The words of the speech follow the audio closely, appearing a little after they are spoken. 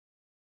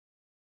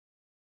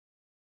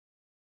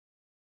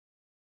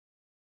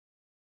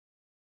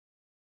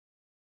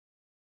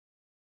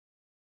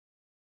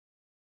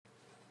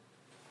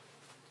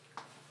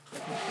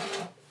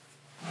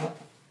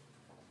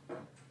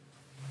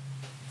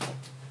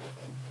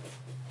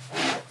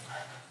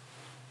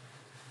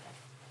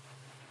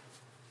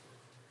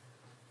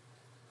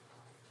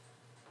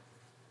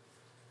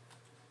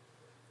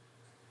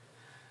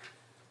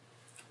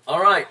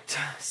All right,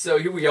 so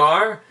here we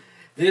are.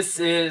 This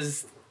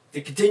is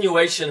the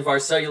continuation of our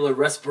cellular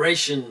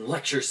respiration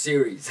lecture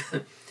series.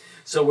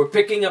 So we're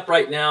picking up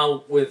right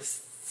now with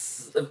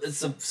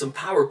some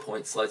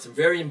PowerPoint slides, some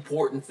very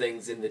important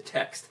things in the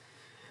text.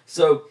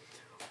 So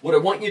what I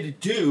want you to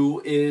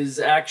do is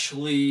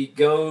actually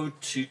go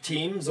to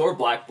Teams or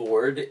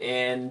Blackboard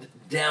and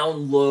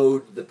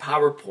download the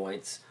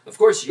PowerPoints. Of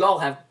course, you all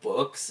have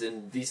books,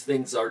 and these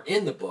things are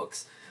in the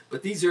books,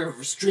 but these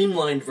are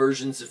streamlined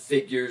versions of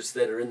figures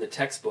that are in the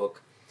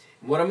textbook.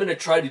 And what I'm going to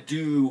try to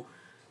do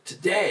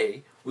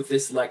today with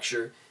this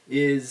lecture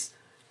is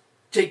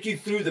take you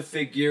through the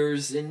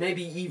figures and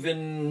maybe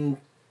even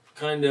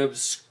kind of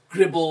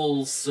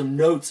scribble some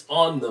notes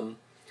on them,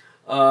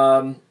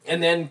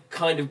 and then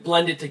kind of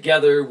blend it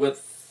together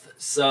with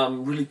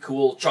some really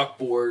cool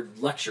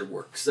chalkboard lecture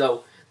work.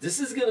 So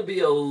this is going to be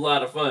a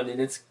lot of fun, and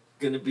it's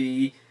going to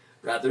be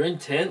rather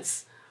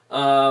intense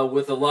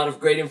with a lot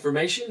of great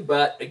information.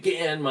 But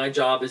again, my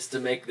job is to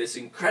make this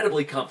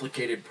incredibly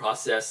complicated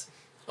process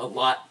a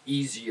lot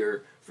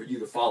easier for you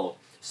to follow.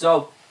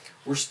 So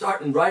we're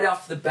starting right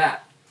off the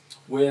bat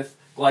with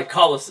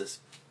glycolysis.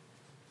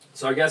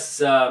 So I guess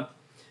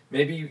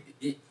maybe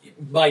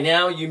by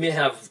now you may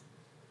have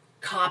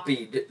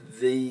copied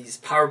these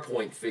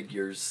PowerPoint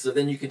figures, so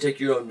then you can take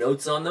your own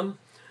notes on them.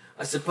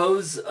 I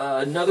suppose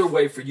another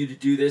way for you to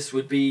do this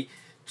would be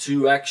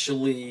to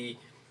actually,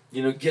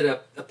 get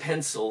a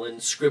pencil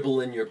and scribble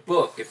in your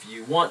book if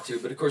you want to.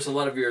 But of course, a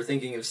lot of you are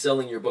thinking of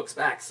selling your books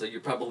back, so you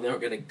probably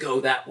aren't going to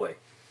go that way.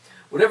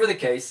 Whatever the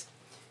case,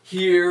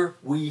 here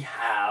we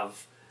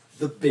have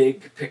the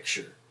big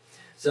picture.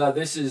 So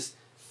this is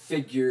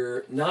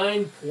figure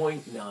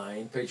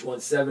 9.9, page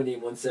 170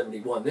 and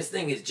 171. This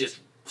thing is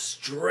just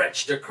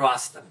stretched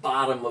across the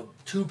bottom of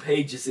 2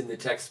 pages in the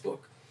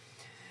textbook.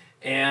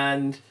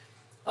 And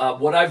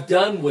what I've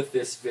done with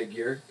this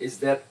figure is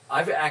that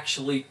I've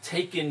actually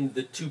taken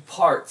the 2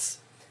 parts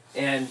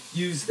and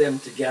fused them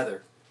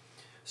together.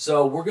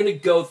 So we're going to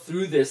go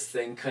through this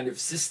thing kind of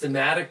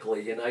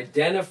systematically and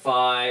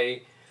identify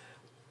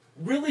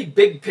really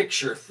big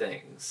picture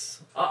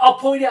things. I'll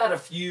point out a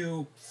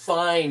few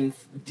fine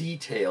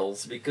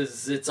details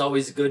because it's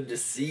always good to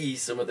see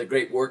some of the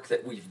great work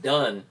that we've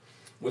done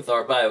with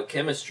our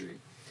biochemistry.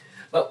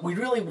 But we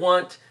really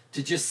want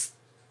to just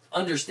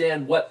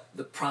understand what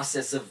the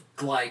process of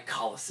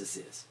glycolysis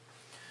is.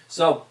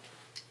 So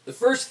the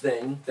first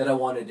thing that I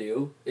want to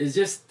do is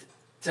just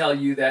tell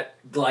you that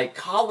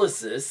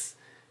glycolysis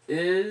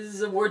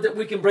is a word that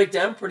we can break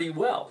down pretty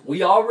well.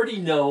 We already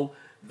know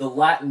the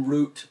Latin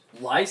root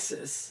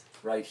lysis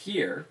right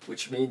here,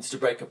 which means to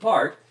break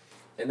apart,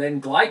 and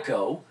then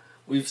glyco,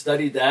 we've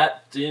studied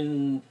that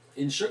in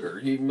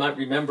sugar. You might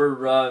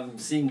remember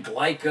seeing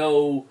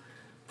glyco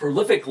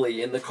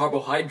prolifically in the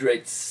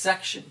carbohydrates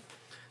section.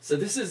 So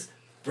this is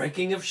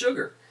breaking of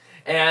sugar.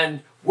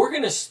 And we're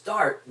going to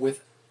start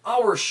with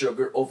our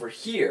sugar over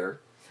here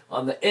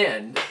on the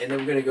end, and then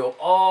we're going to go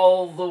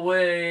all the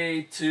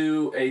way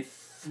to a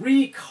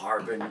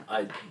 3-carbon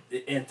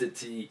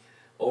entity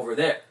over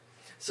there.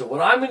 So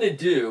what I'm going to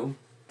do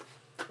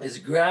is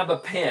grab a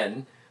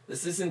pen.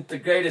 This isn't the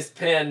greatest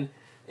pen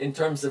in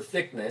terms of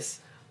thickness,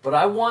 but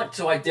I want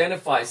to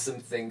identify some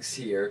things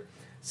here.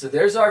 So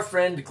there's our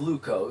friend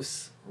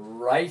glucose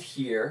right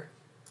here.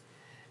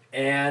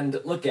 And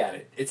look at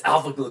it. It's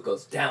alpha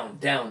glucose. Down,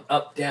 down,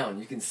 up, down.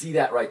 You can see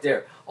that right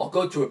there. I'll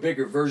go to a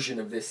bigger version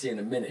of this in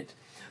a minute.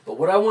 But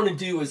what I want to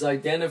do is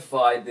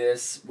identify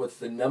this with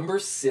the number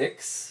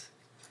 6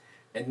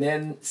 and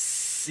then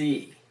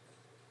C.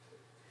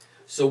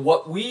 So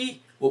what we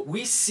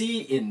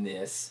see in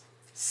this,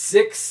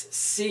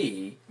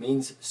 6C,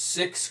 means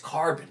 6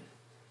 carbon.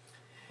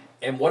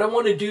 And what I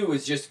want to do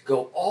is just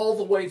go all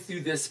the way through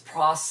this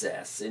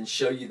process and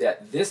show you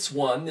that this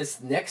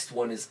next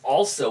one is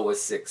also a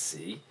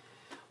 6C.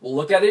 We'll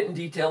look at it in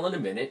detail in a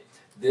minute.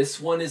 This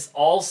one is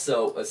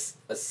also a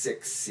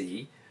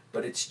 6C,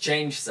 but it's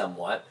changed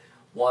somewhat.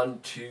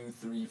 1, 2,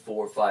 3,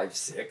 4, 5,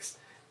 6.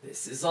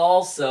 This is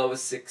also a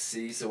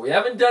 6C, so we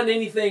haven't done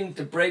anything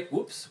to break,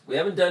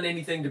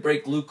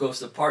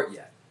 glucose apart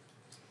yet.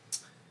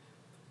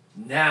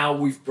 Now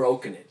we've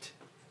broken it.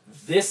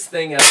 This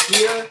thing up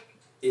here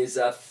is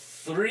a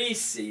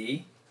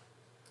 3C.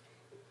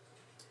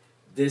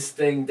 This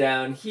thing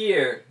down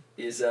here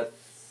is a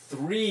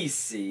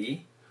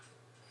 3C.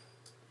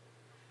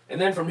 And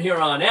then from here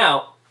on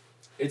out,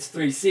 it's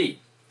 3C.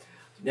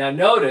 Now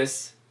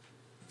notice,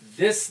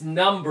 this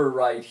number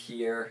right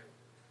here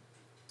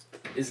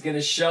is going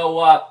to show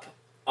up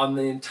on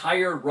the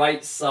entire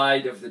right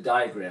side of the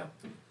diagram.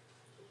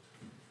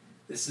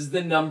 This is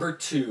the number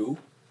 2.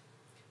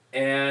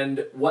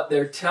 And what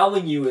they're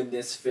telling you in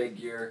this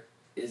figure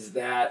is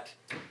that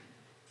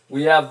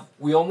we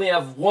only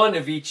have one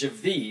of each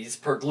of these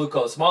per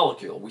glucose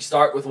molecule. We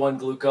start with 1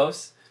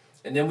 glucose,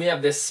 and then we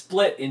have this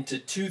split into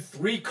 2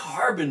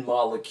 3-carbon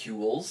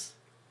molecules.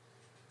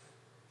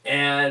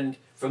 And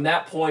from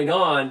that point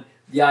on,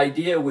 the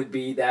idea would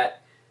be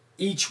that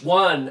each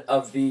one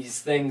of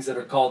these things that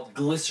are called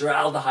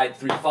glyceraldehyde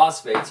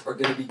 3-phosphates are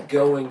going to be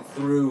going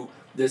through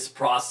this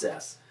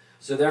process.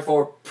 So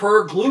therefore,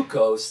 per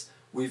glucose,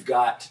 we've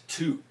got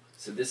 2.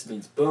 So this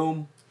means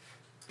boom,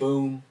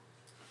 boom,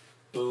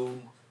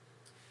 boom,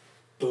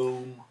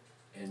 boom,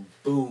 and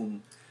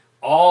boom.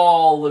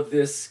 All of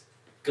this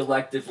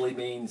collectively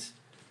means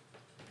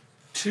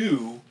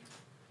 2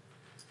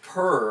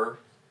 per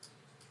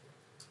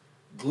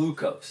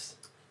glucose.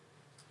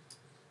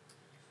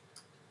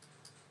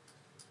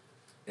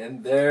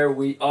 And there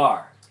we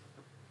are.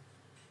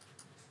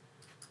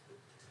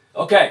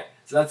 Okay,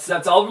 so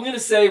that's all we're going to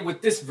say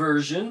with this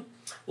version.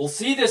 We'll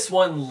see this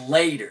one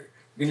later.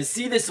 We're going to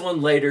see this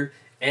one later,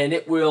 and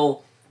it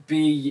will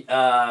be,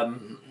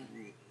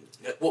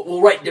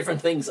 we'll write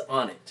different things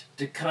on it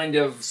to kind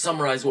of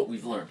summarize what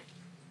we've learned.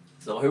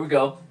 So here we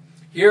go.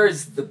 Here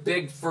is the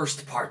big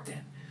first part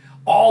then.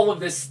 All of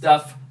this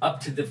stuff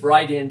up to the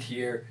right end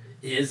here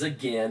is,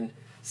 again,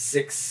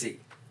 6C.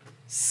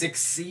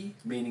 6C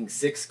meaning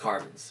 6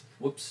 carbons.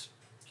 Whoops.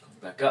 Go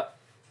back up.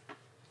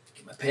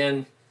 Get my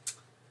pen.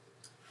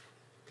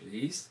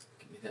 Please,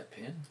 give me that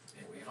pen.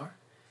 There we are.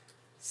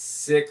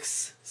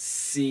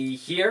 6C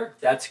here,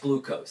 that's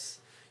glucose.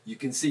 You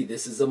can see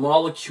this is a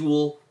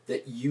molecule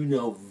that you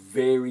know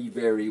very,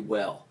 very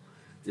well.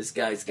 This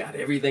guy's got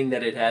everything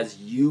that it has.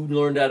 You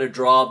learned how to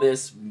draw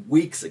this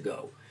weeks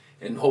ago,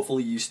 and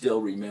hopefully you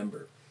still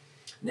remember.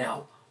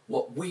 Now,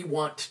 what we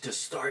want to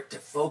start to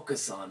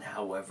focus on,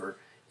 however,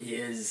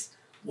 is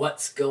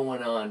what's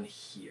going on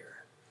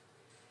here.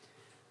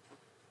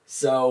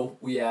 So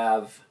we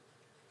have,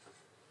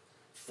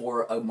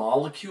 for a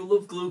molecule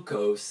of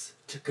glucose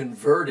to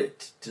convert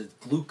it to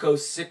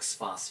glucose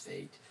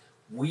 6-phosphate,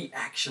 we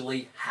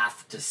actually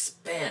have to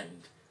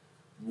spend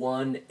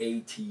 1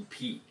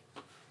 ATP.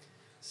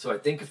 So I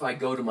think if I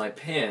go to my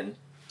pen,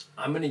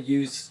 I'm going to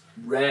use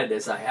red,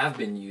 as I have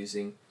been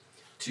using,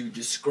 to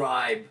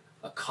describe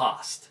a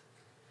cost.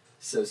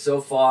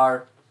 So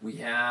far we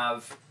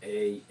have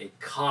a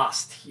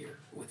cost here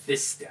with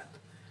this step.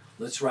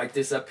 Let's write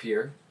this up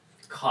here,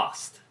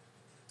 cost.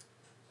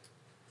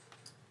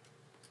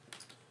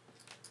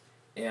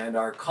 And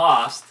our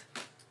cost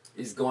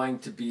is going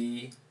to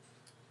be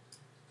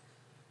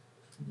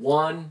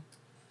 1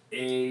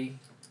 ATP.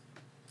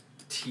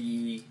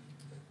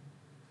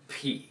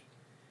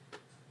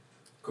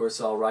 Of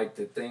course, I'll write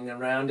the thing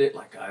around it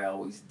like I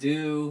always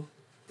do.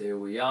 There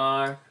we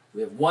are.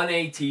 We have 1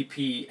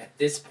 ATP at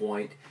this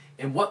point.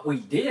 And what we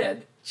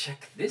did,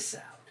 check this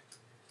out.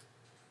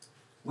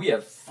 We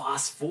have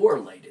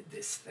phosphorylated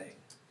this thing.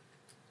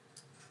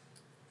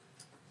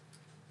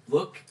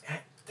 Look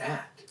at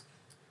that.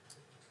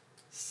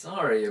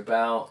 Sorry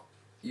about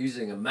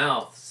using a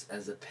mouse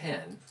as a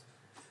pen.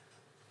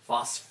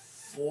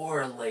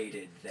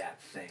 Phosphorylated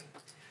that thing.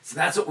 So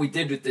that's what we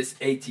did with this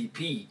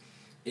ATP,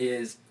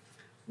 is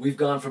we've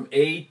gone from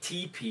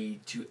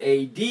ATP to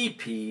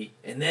ADP,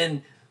 and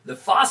then the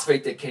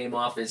phosphate that came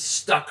off is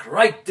stuck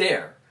right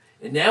there.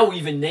 And now we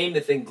even named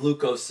the thing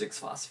glucose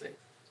 6-phosphate.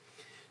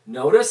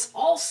 Notice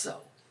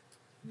also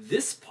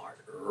this part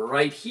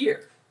right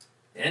here,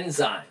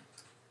 enzyme.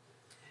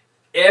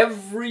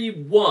 Every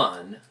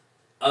one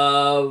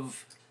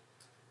of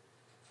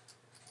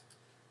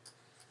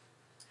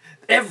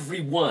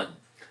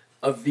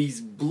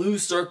these blue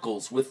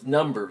circles with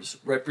numbers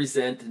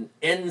represent an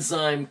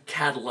enzyme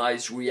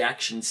catalyzed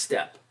reaction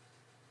step.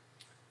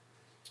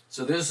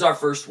 So this is our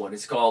first one.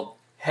 It's called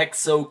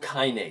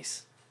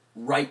hexokinase,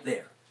 right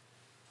there.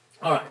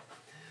 All right.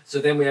 So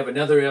then we have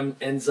another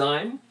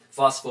enzyme,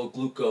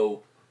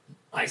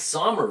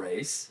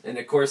 phosphoglucoisomerase, and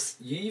of course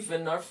you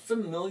even are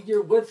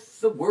familiar with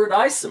the word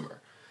isomer.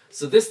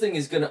 So this thing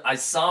is going to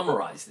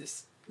isomerize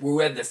this.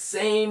 We have the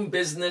same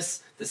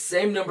business, the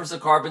same numbers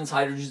of carbons,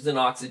 hydrogens, and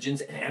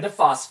oxygens, and a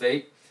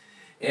phosphate,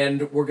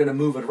 and we're going to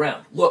move it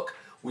around. Look,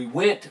 we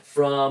went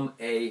from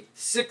a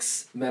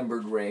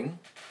 6-membered ring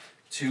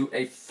to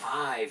a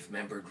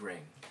 5-membered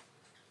ring.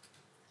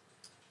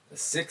 A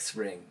 6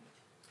 ring.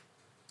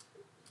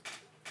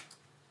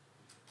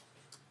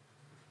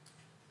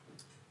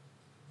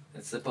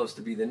 That's supposed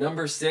to be the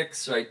number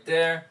 6 right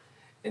there,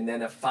 and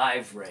then a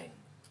 5 ring.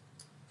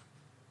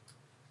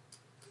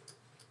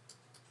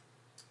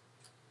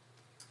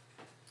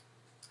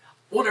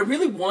 What I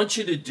really want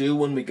you to do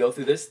when we go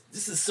through this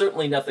is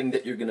certainly nothing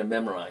that you're going to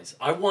memorize.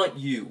 I want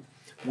you,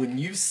 when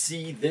you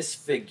see this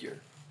figure,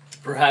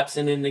 perhaps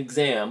in an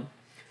exam,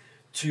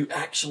 to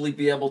actually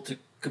be able to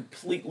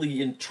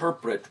completely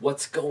interpret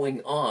what's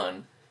going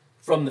on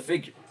from the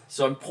figure.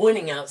 So I'm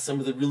pointing out some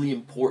of the really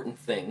important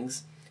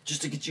things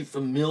just to get you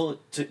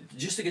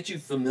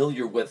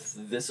familiar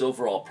with this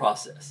overall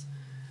process.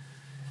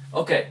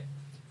 Okay,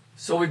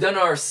 so we've done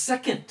our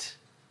second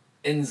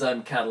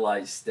enzyme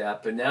catalyzed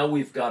step, and now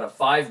we've got a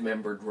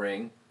 5-membered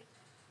ring.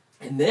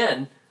 And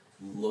then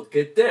look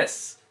at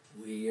this.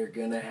 We are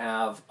going to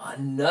have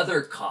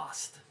another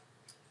cost.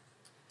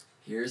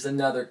 Here's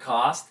another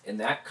cost, and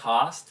that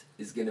cost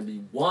is going to be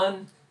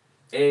 1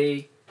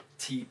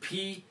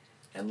 ATP,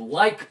 and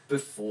like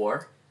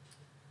before,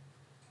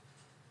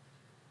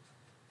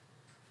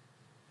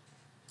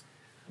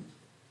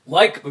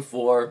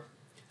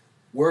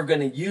 we're going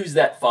to use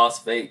that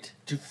phosphate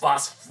to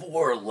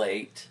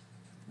phosphorylate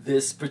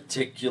this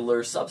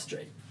particular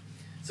substrate.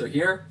 So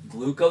here,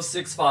 glucose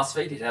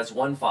 6-phosphate, it has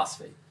one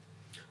phosphate.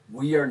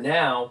 We are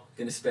now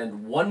going to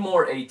spend one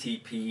more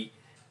ATP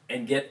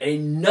and get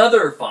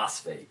another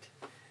phosphate.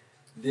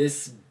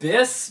 This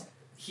bis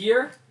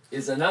here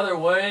is another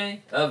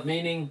way of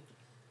meaning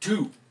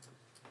 2.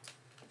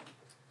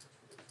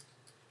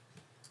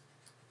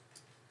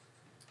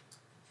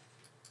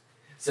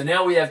 So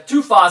now we have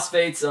 2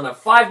 phosphates on a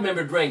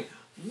 5-membered ring.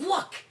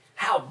 Look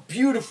how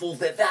beautiful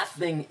that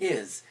thing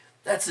is.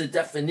 That's the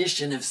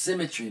definition of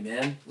symmetry,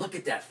 man. Look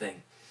at that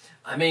thing.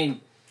 I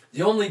mean,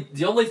 the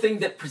only thing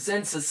that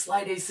presents a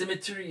slight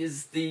asymmetry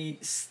is the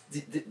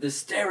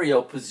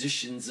stereo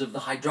positions of the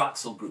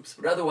hydroxyl groups.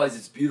 But otherwise,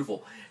 it's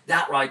beautiful.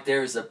 That right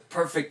there is a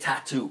perfect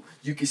tattoo.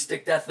 You can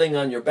stick that thing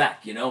on your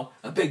back, you know?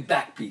 A big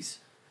back piece,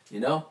 you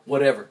know?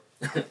 Whatever.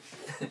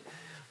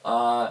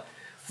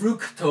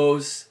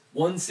 Fructose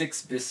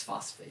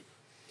 1,6-bisphosphate.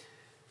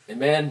 And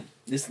man,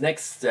 this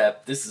next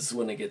step, this is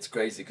when it gets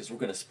crazy because we're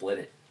going to split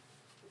it.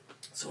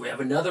 So we have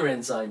another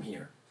enzyme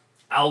here,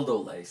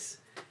 aldolase,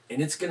 and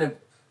it's going to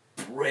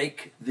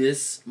break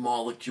this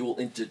molecule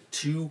into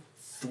 2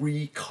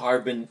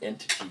 3-carbon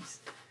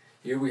entities.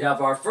 Here we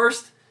have our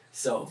first.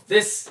 So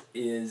this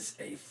is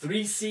a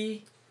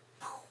 3C.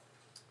 I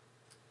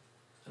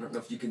don't know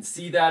if you can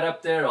see that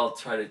up there. I'll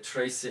try to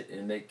trace it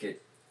and make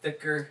it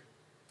thicker.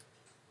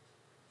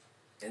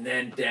 And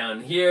then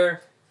down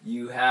here,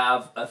 you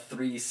have a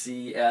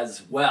 3C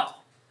as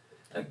well.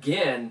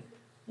 Again,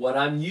 what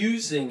I'm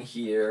using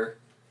here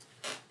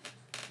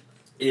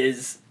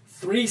is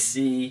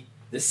 3C.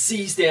 The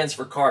C stands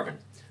for carbon.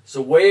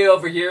 So way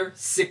over here,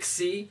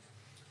 6C.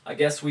 I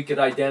guess we could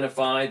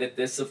identify that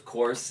this, of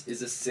course,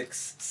 is a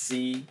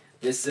 6C.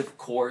 This, of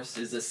course,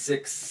 is a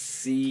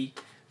 6C.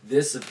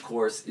 This, of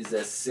course, is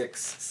a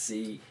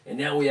 6C. And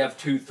now we have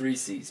 2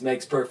 3Cs.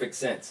 Makes perfect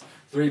sense.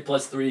 3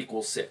 plus 3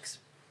 equals 6.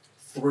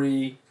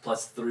 3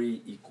 plus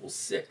 3 equals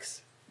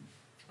 6.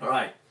 All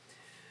right.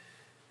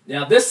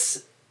 Now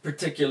this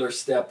particular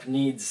step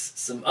needs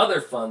some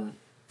other fun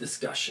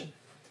discussion.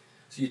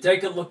 So you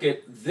take a look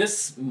at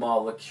this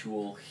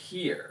molecule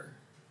here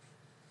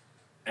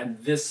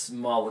and this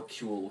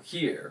molecule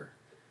here.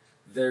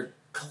 They're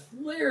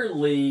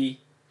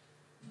clearly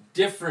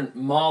different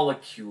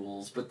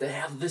molecules, but they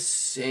have the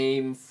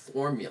same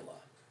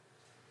formula.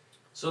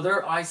 So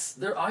they're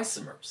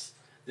isomers.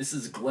 This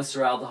is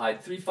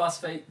glyceraldehyde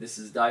 3-phosphate. This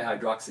is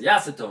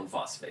dihydroxyacetone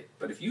phosphate.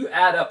 But if you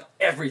add up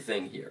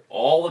everything here,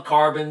 all the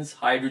carbons,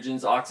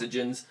 hydrogens,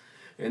 oxygens,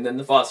 and then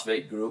the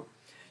phosphate group,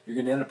 you're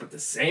going to end up with the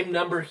same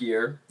number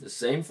here, the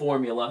same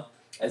formula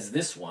as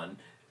this one,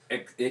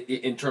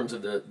 in terms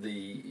of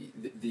the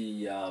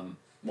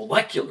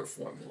molecular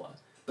formula.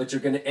 But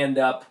you're going to end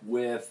up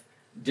with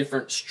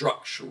different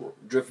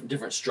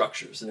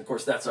structures. And of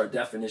course, that's our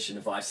definition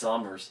of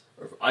isomers,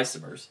 or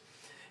isomers.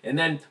 And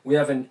then we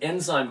have an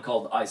enzyme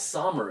called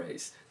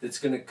isomerase that's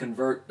going to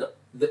convert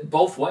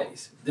both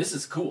ways. This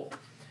is cool.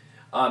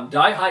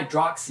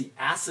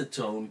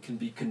 Dihydroxyacetone can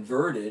be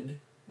converted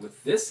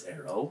with this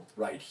arrow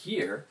right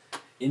here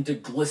into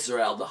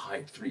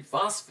glyceraldehyde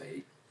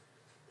 3-phosphate,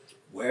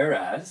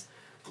 whereas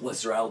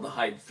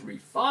glyceraldehyde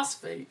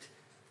 3-phosphate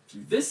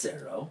through this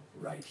arrow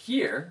right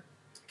here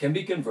can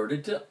be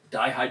converted to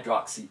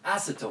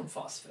dihydroxyacetone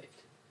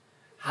phosphate.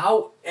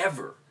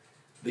 However,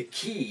 the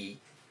key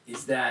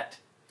is that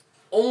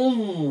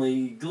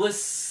only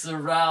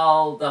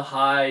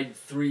glyceraldehyde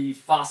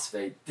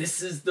 3-phosphate,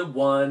 this is the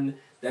one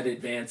that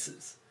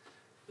advances.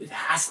 It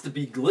has to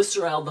be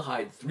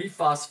glyceraldehyde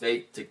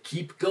 3-phosphate to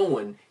keep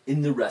going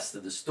in the rest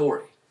of the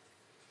story.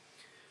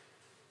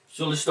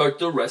 So let's start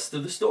the rest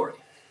of the story.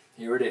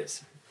 Here it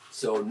is.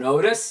 So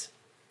notice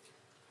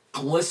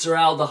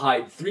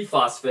glyceraldehyde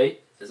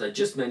 3-phosphate, as I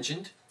just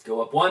mentioned,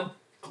 go up 1,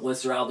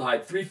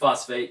 glyceraldehyde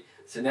 3-phosphate.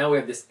 So now we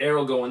have this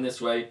arrow going this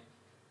way.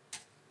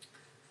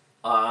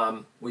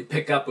 We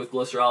pick up with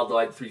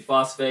glyceraldehyde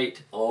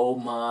 3-phosphate. Oh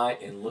my,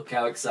 and look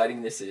how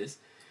exciting this is.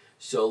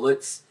 So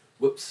let's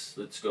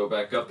go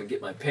back up and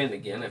get my pen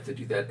again. I have to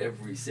do that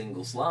every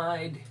single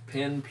slide.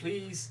 Pen,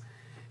 please.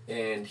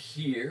 And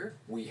here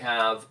we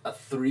have a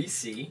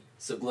 3C.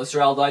 So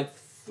glyceraldehyde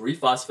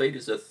 3-phosphate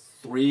is a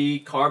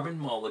 3-carbon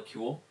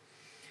molecule.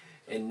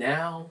 And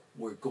now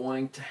we're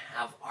going to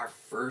have our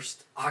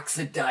first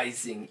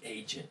oxidizing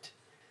agent.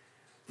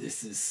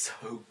 This is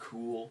so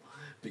cool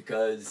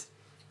because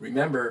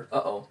remember,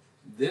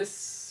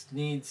 this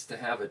needs to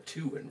have a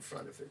 2 in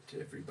front of it,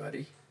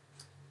 everybody.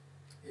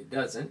 It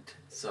doesn't,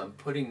 so I'm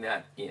putting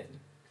that in.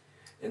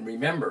 And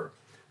remember,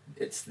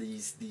 it's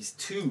these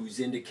 2's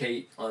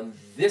indicate on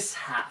this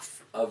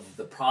half of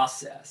the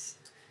process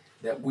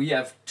that we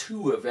have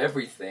 2 of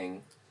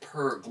everything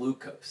per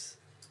glucose.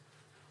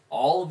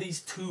 All of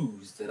these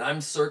 2's that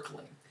I'm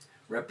circling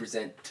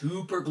represent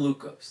 2 per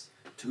glucose,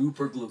 2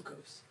 per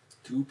glucose,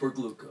 2 per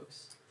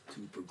glucose,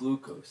 2 per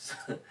glucose.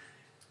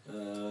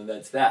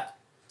 That's that.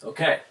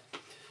 Okay,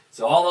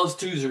 so all those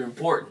 2's are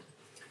important.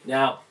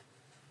 Now,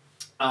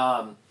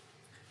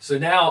 so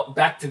now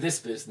back to this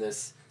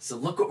business. So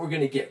look what we're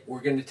going to get.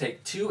 We're going to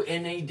take two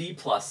NAD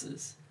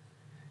pluses,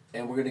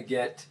 and we're going to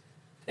get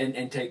and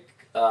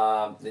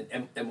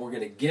we're going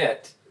to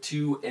get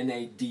two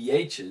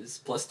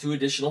NADHs plus two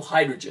additional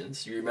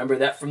hydrogens. You remember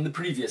that from the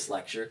previous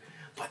lecture.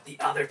 But the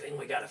other thing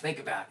we got to think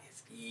about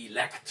is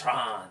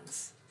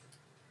electrons.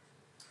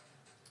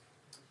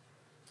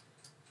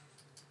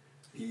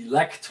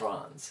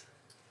 Electrons.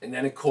 And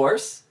then, of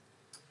course,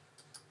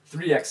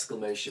 3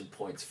 exclamation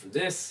points for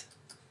this.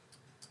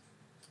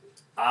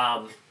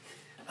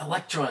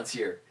 Electrons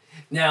here.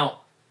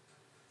 Now,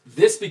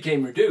 this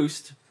became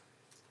reduced.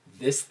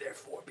 This,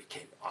 therefore,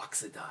 became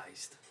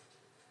oxidized.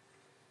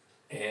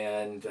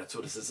 And that's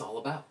what this is all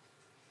about.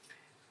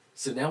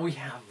 So now we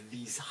have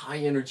these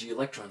high-energy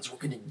electrons. We're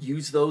going to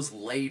use those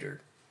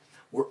later.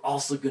 We're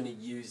also going to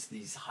use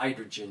these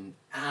hydrogen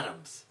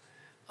atoms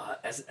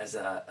as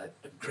a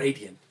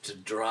gradient to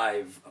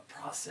drive a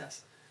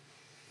process.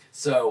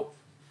 So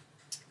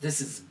this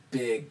is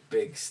big,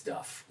 big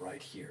stuff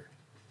right here.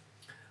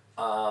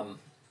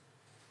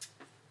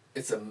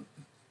 It's a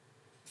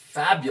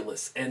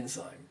fabulous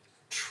enzyme,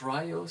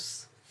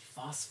 triose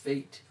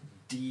phosphate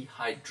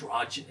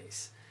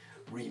dehydrogenase.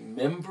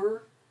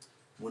 Remember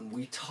when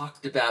we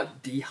talked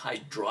about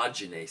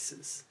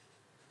dehydrogenases?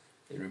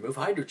 They remove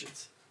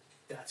hydrogens.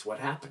 That's what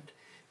happened.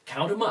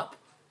 Count them up.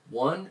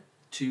 1,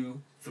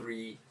 2,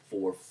 3,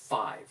 4,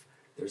 5.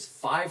 There's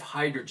 5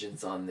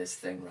 hydrogens on this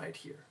thing right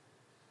here.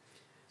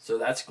 So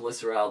that's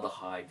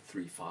glyceraldehyde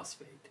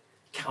 3-phosphate.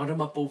 Count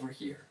them up over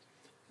here.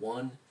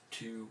 1,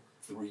 2,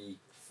 3,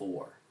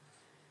 4.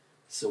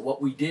 So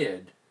what we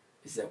did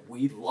is that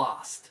we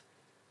lost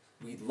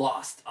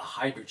a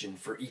hydrogen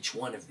for each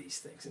one of these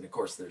things. And of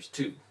course there's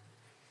 2.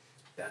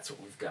 That's what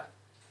we've got.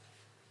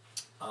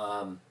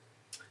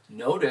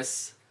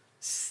 Notice,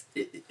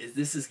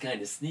 this is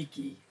kind of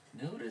sneaky.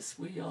 Notice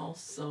we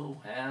also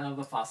have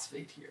a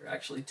phosphate here.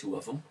 Actually 2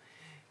 of them.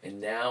 And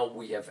now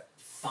we have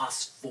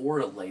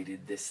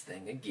phosphorylated this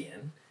thing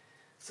again.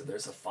 So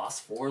there's a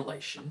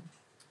phosphorylation.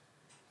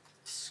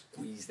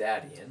 Squeeze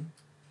that in.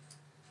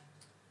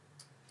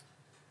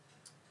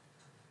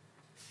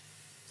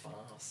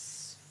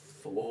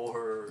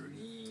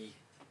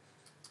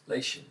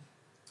 Phosphorylation.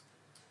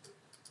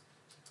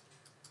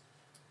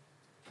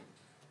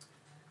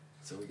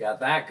 So we got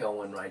that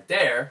going right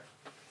there.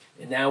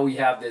 And now we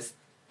have this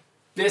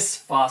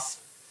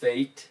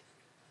bisphosphate.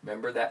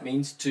 Remember, that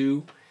means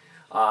 2.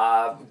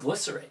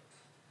 Glycerate.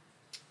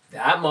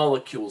 That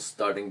molecule's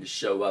starting to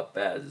show up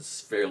as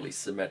fairly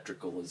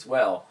symmetrical as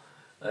well.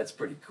 That's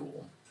pretty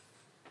cool.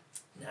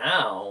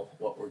 Now,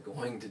 what we're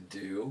going to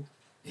do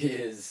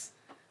is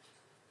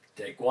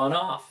take one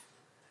off.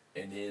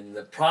 And in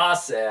the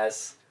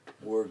process,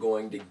 we're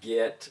going to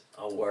get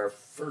our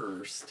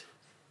first...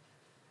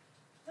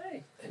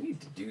 Hey, I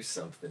need to do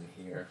something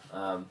here.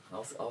 I'll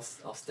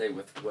stay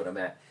with what I'm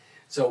at.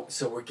 So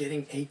we're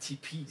getting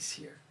ATPs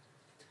here.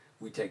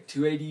 We take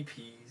 2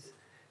 ADPs,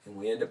 and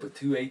we end up with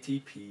 2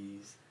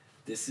 ATPs.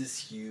 This is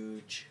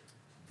huge.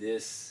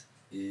 This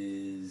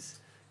is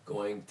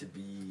going to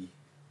be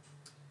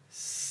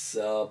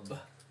substrate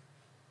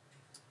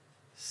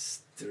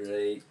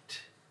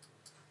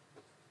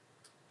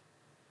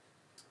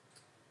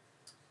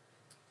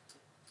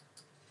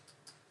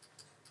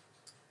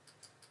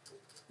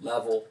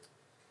level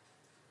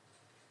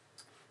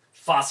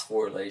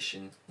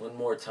phosphorylation. One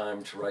more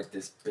time to write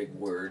this big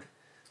word.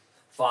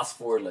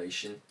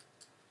 Phosphorylation.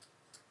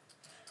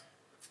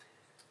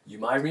 You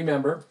might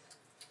remember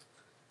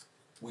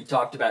we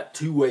talked about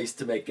 2 ways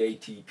to make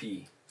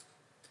ATP.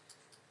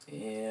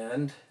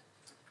 And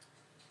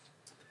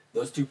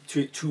those two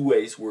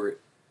ways were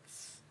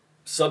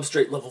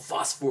substrate level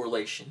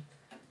phosphorylation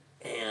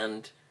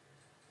and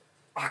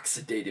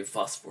oxidative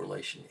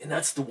phosphorylation. And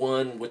that's the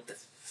one with the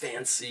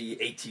fancy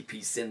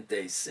ATP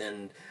synthase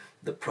and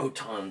the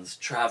protons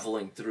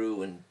traveling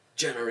through and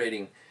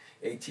generating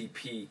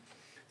ATP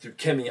through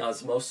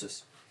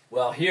chemiosmosis.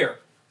 Well, here,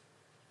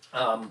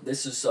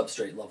 this is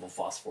substrate level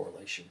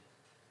phosphorylation,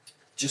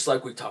 just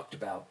like we talked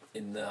about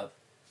in the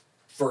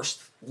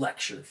first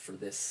lecture for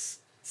this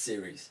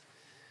series.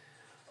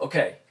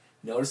 Okay,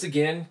 notice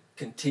again,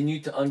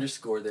 continue to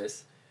underscore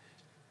this.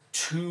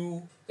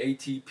 2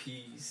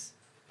 ATPs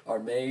are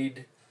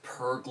made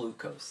per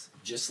glucose,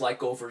 just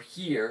like over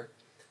here,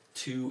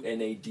 2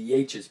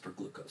 NADHs per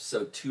glucose.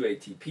 So 2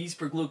 ATPs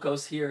per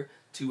glucose here,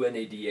 2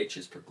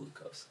 NADHs per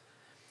glucose.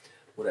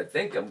 What I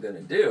think I'm going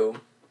to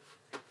do,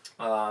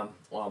 well,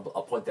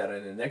 I'll point that out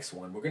in the next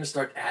one. We're going to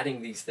start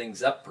adding these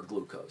things up per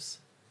glucose.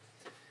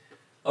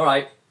 All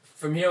right,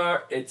 from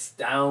here it's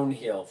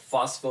downhill.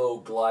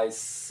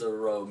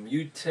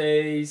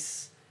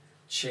 Phosphoglyceromutase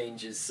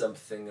changes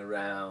something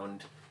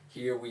around.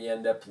 Here we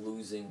end up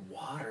losing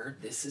water.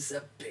 This is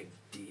a big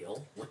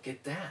deal. Look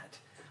at that.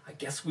 I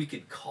guess we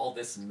could call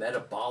this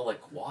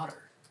metabolic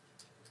water.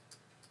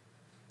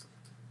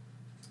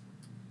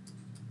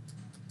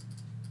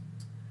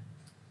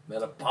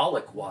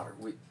 Metabolic water.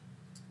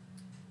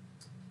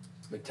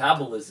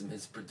 Metabolism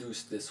has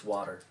produced this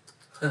water.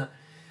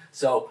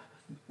 So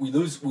we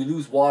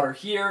lose water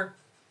here.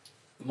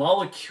 The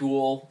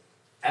molecule,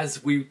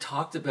 as we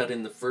talked about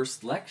in the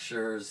first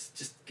lecture, is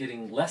just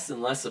getting less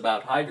and less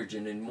about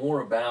hydrogen and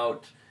more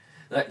about,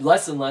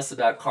 less and less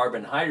about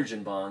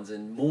carbon-hydrogen bonds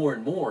and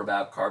more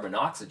about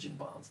carbon-oxygen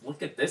bonds.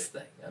 Look at this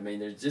thing. I mean,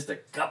 there's just a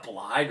couple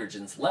of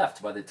hydrogens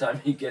left by the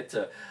time you get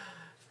to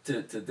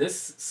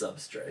this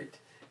substrate.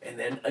 And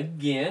then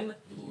again,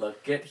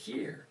 look at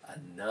here,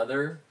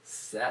 another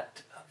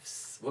set of,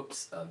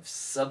 of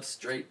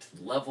substrate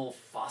level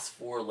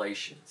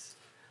phosphorylations.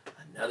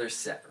 Another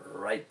set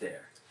right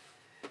there.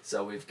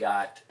 So we've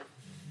got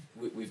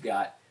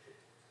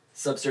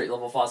substrate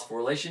level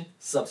phosphorylation,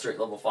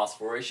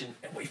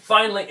 and we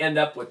finally end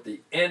up with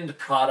the end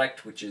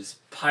product, which is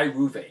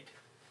pyruvate.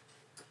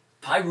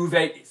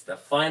 Pyruvate is the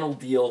final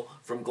deal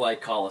from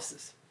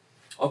glycolysis.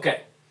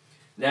 Okay,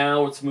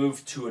 now let's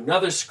move to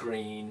another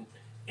screen,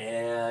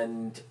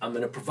 and I'm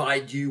going to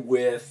provide you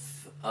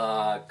with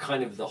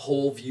kind of the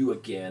whole view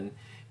again,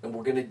 and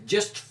we're going to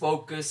just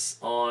focus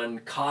on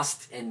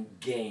cost and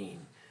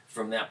gain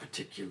from that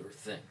particular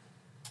thing.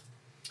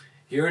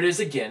 Here it is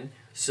again.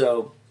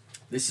 So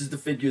this is the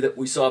figure that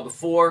we saw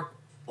before,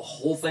 the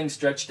whole thing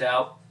stretched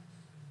out.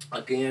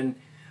 Again,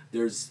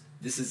 this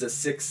is a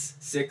 6,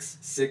 6,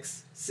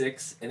 6,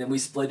 6, and then we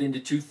split into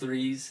 2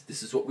 3s.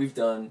 This is what we've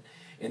done.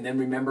 And then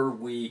remember,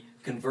 we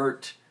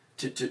convert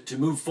to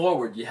move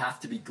forward, you have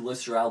to be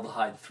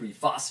glyceraldehyde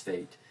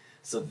 3-phosphate.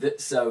 So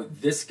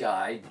this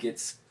guy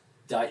gets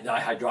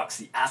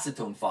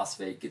dihydroxyacetone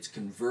phosphate, gets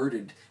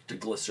converted to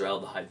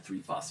glyceraldehyde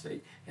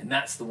 3-phosphate, and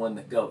that's the one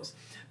that goes.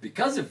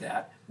 Because of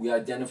that, we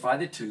identify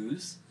the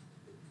 2s,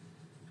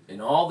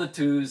 and all the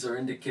 2s are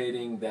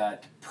indicating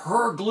that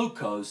per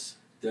glucose,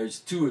 there's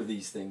 2 of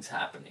these things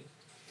happening.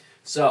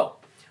 So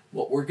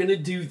what we're going to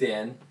do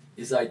then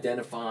is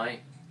identify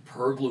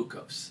per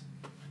glucose.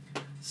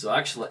 So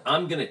actually,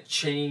 I'm going to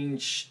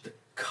change the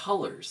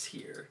colors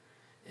here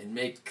and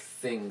make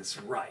things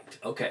right.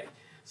 Okay,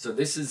 so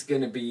this is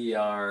going to be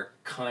our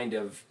kind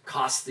of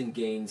cost and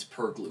gains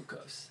per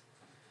glucose.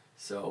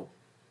 So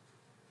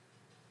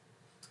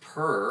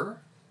per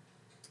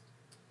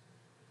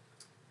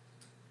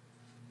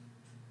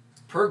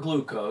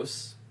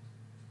glucose,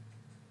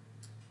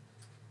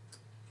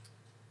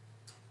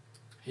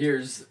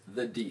 here's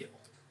the deal.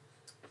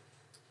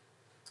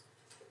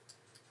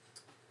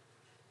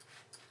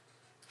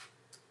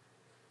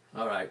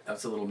 All right,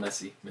 that's a little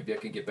messy. Maybe I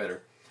can get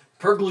better.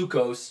 Per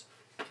glucose,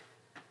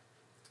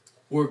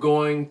 we're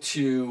going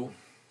to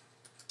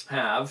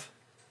have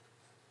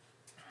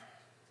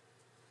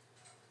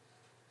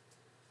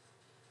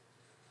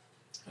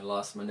I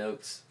lost my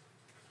notes.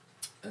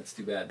 That's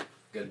too bad.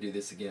 Got to do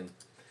this again.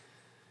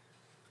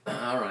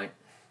 All right.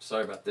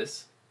 Sorry about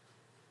this.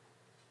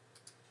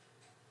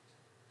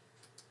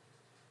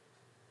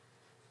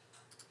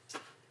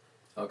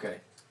 Okay.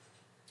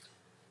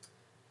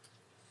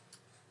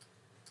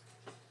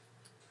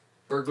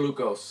 Per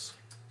glucose.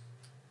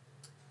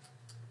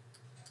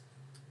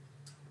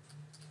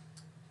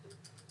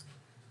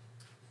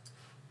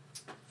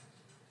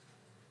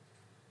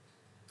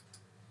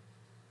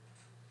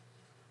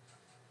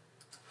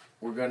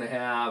 We're going to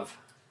have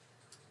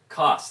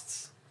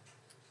costs.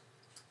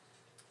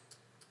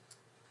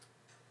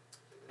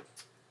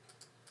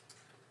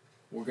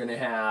 We're going to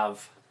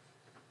have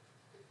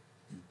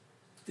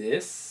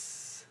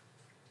this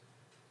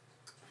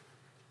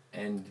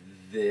and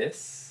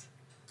this.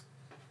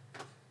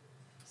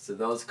 So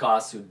those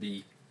costs would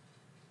be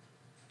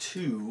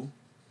 2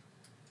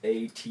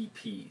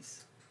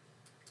 ATPs.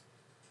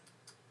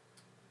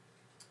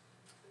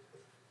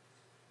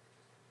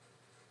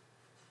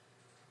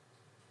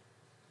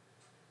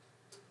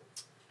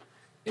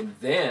 And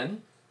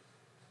then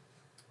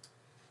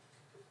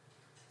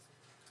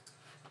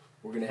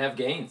we're going to have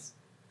gains.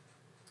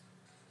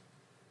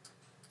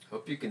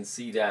 Hope you can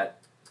see that.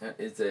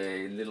 It's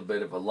a little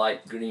bit of a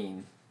light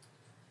green.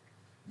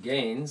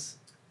 Gains,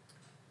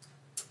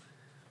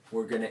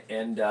 we're going to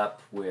end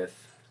up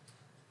with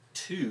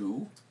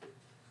 2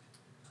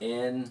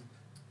 NADHs.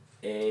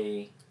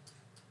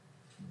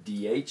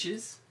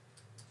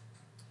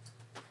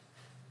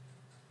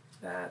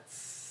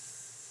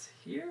 That's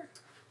here.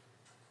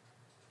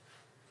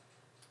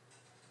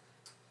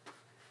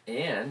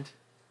 And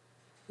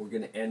we're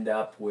going to end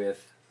up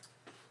with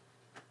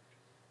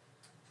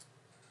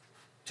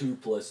 2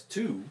 plus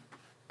 2,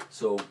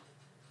 so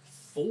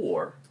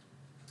 4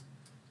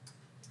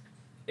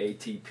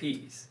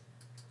 ATPs.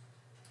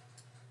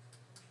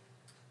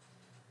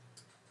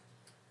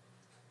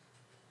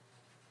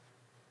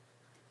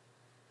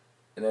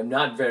 And I'm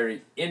not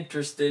very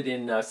interested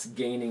in us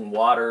gaining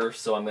water,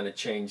 so I'm going to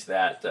change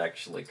that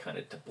actually kind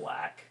of to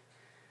black.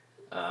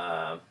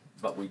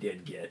 But we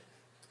did get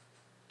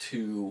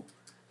 2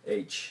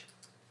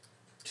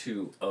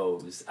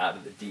 H2Os out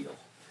of the deal.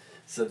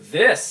 So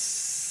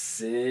this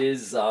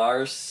is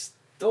our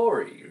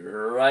story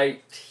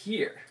right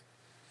here.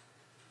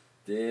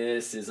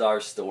 This is our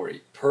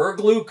story. Per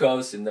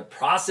glucose, in the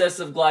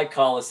process of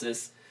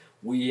glycolysis,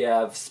 we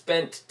have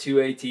spent 2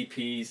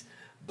 ATPs,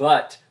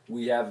 but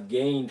we have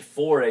gained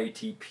 4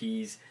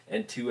 ATPs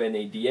and 2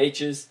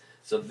 NADHs.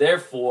 So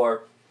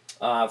therefore,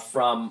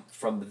 from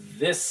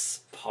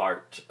this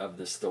part of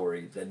the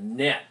story, the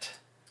net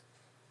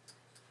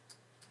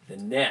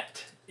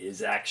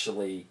is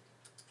actually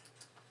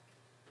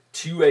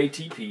 2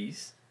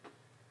 ATPs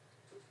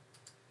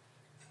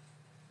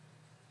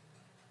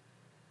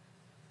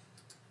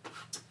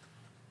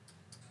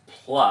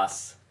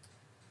plus,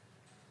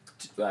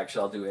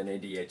 actually I'll do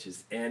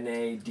NADHs,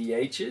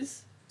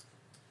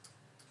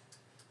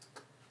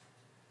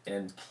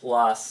 and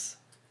plus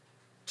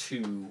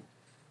 2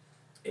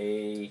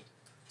 ATP.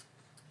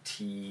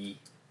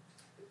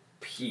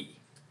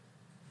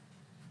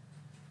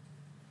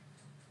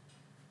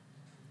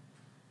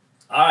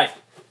 All right,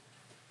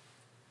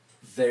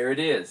 there it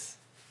is.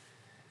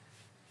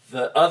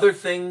 The other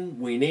thing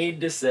we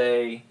need to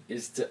say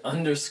is to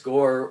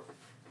underscore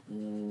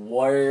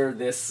where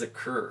this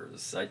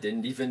occurs. I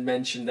didn't even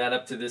mention that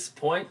up to this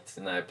point,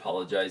 and I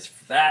apologize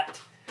for that.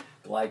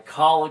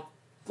 Glycolysis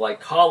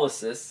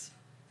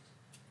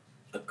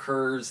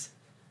occurs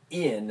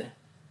in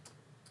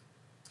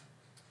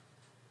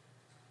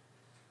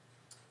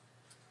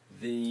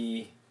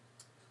the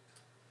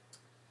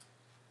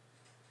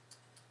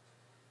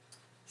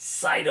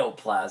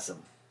cytoplasm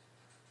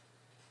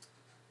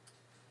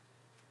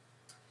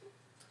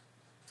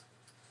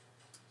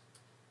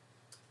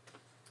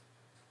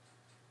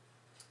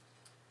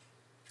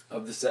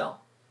of the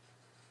cell.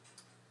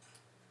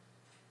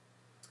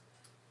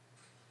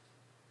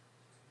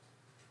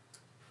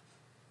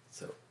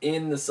 So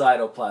in the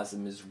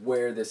cytoplasm is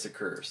where this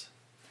occurs.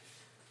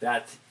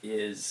 That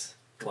is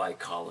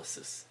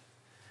glycolysis.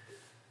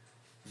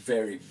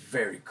 Very,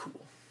 very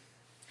cool.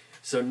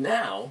 So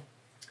now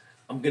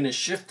I'm going to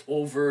shift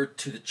over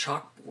to the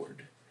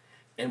chalkboard,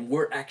 and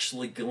we're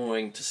actually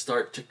going to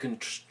start to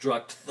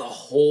construct the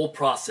whole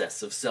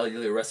process of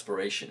cellular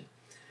respiration.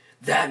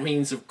 That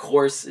means, of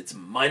course, it's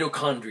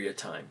mitochondria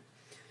time.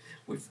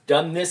 We've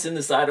done this in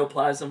the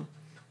cytoplasm.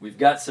 We've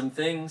got some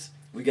things.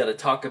 We got to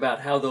talk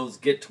about how those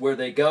get to where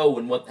they go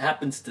and what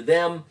happens to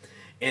them.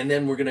 And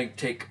then we're going to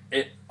take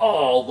it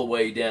all the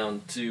way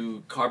down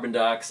to carbon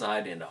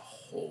dioxide and a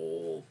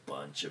whole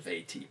bunch of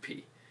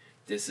ATP.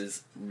 This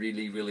is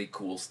really, really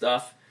cool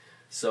stuff.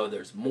 So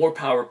there's more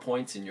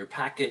PowerPoints in your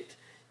packet.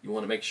 You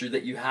want to make sure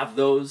that you have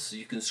those so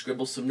you can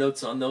scribble some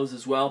notes on those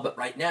as well. But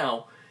right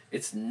now,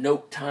 it's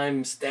note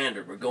time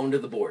standard. We're going to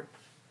the board.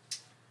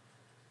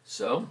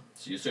 So,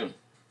 see you soon.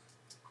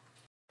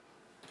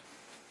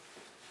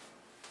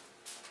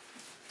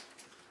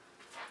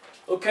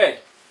 Okay,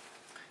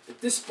 at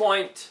this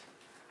point,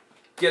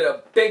 get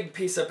a big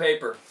piece of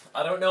paper.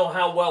 I don't know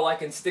how well I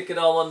can stick it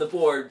all on the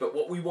board, but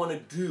what we want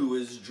to do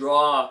is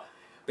draw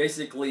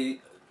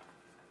basically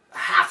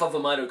half of a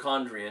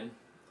mitochondrion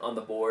on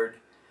the board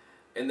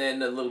and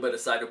then a little bit of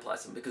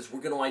cytoplasm, because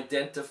we're going to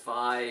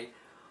identify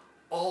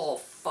all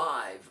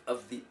 5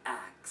 of the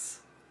acts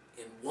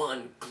in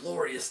one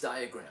glorious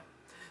diagram.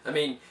 I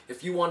mean,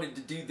 if you wanted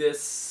to do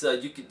this,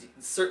 you could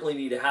certainly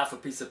need a half a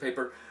piece of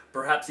paper,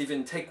 perhaps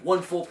even take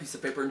one full piece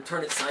of paper and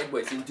turn it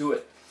sideways and do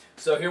it.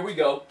 So here we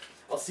go.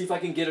 I'll see if I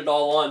can get it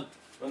all on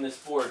this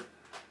board.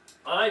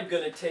 I'm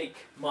going to take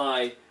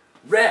my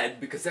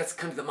red, because that's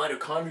kind of the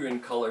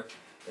mitochondrion color,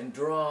 and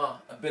draw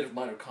a bit of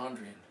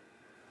mitochondrion.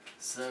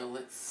 So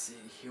let's see,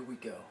 here we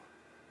go.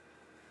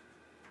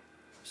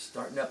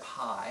 Starting up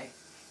high.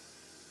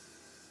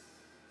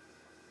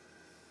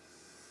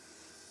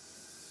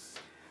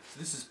 So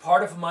this is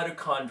part of a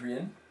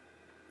mitochondrion,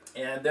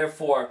 and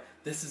therefore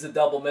this is a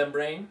double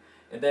membrane,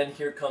 and then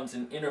here comes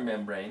an inner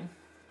membrane.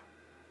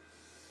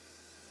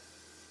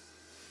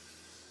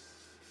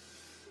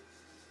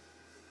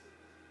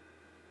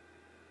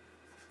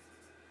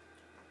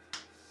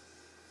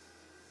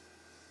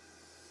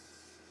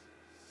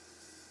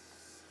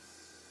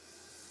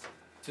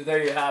 So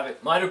there you have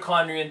it.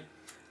 Mitochondrion,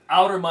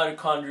 outer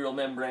mitochondrial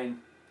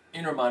membrane,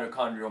 inner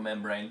mitochondrial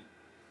membrane.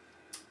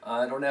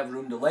 I don't have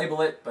room to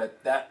label it,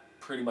 but that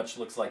pretty much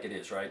looks like it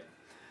is, right?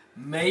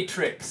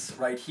 Matrix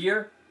right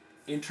here,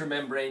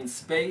 intermembrane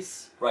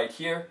space right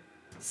here,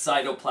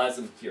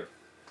 cytoplasm here.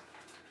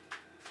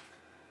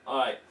 All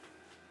right.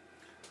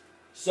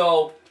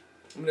 So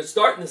I'm going to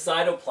start in the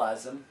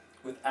cytoplasm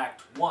with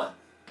Act 1.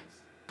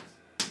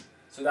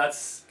 So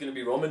that's going to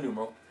be Roman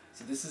numeral.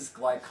 So this is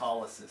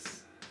glycolysis.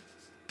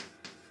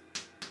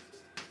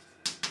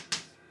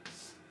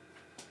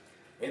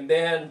 And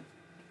then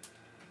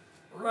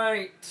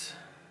right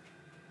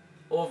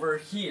over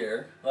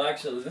here, well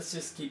actually let's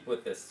just keep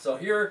with this. So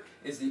here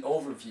is the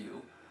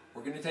overview.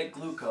 We're going to take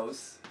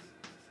glucose,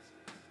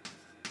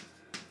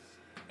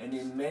 and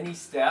in many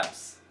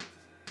steps,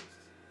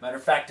 matter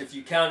of fact if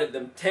you counted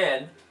them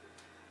 10,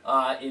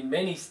 in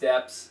many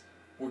steps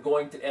we're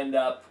going to end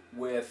up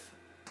with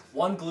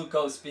 1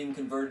 glucose being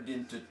converted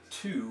into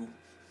 2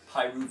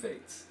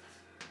 pyruvates.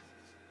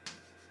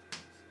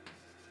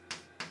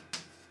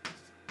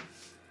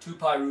 2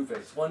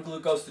 pyruvates. 1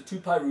 glucose to 2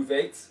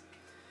 pyruvates.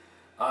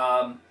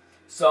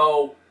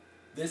 So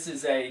this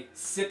is a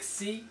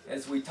 6C,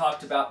 as we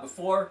talked about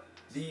before.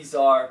 These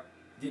are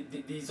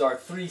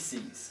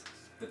 3Cs,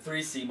 the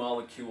 3C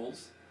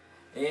molecules.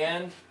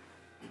 And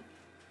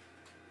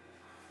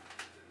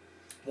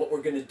what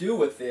we're going to do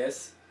with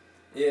this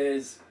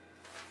is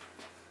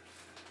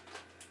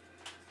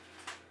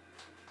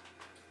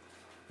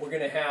we're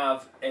going to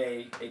have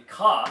a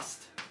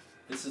cost,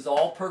 this is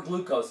all per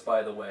glucose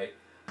by the way,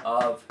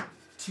 of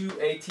 2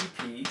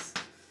 ATPs,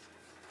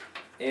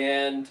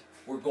 and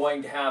we're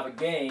going to have a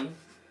gain,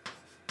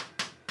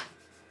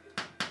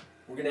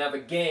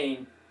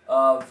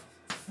 of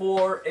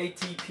 4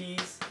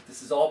 ATPs,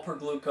 this is all per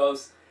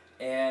glucose,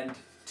 and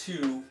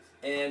 2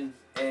 NADHs.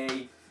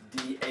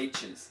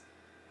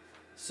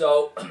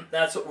 So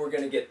that's what we're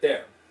going to get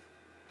there.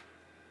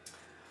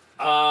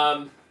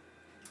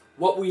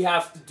 What we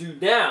have to do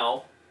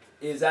now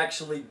is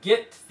actually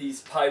get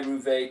these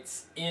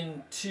pyruvates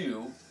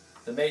into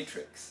the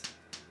matrix.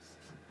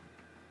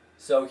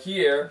 So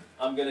here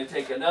I'm going to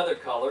take another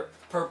color,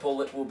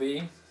 purple it will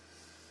be,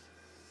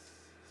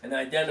 and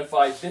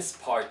identify this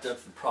part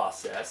of the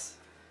process.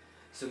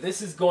 So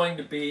this is going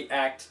to be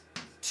Act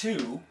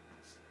 2,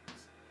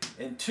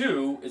 and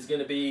 2 is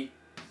going to be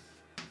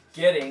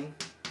getting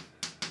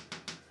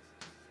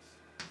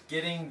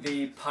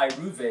the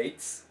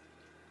pyruvates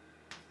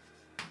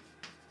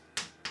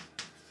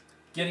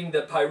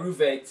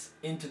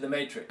into the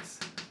matrix.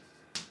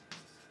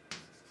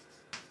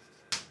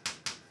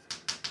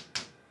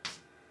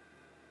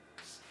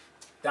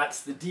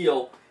 That's the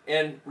deal.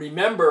 And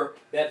remember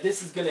that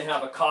this is going to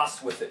have a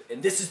cost with it.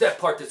 And this is that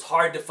part that's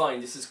hard to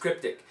find. This is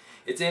cryptic.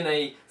 It's in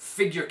a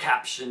figure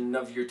caption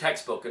of your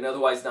textbook and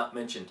otherwise not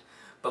mentioned.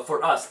 But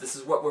for us, this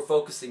is what we're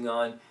focusing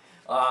on,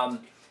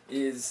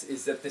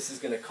 is that this is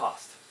going to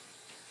cost.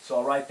 So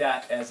I'll write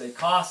that as a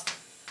cost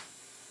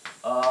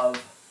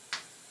of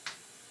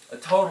a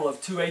total of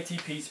 2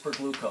 ATPs per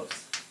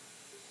glucose.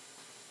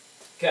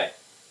 Okay.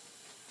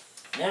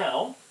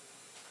 Now,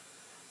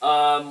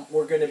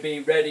 we're going to be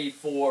ready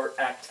for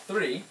Act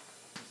 3,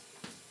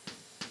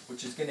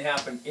 which is going to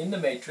happen in the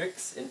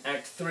matrix. And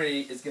Act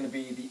 3 is going to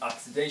be the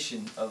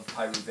oxidation of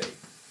pyruvate.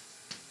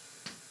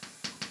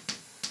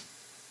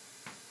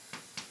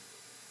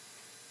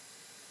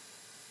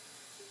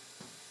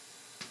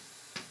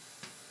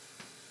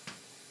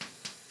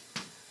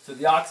 So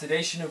the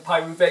oxidation of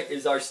pyruvate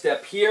is our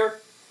step here.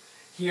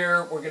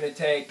 Here we're going to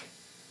take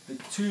the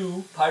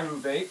 2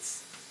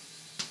 pyruvates,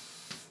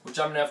 which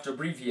I'm going to have to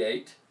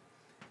abbreviate,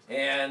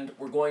 and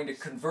we're going to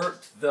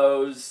convert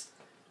those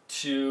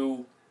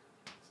to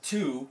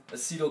 2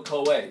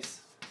 acetyl-CoAs.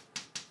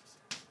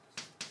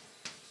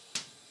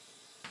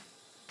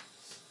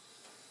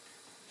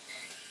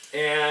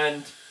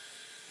 And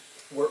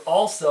we're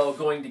also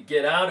going to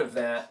get out of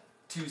that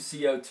 2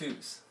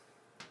 CO2s.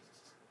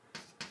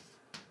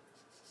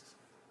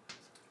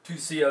 2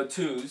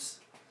 CO2s.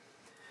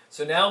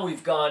 So now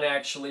we've gone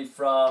actually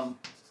from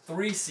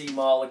 3 C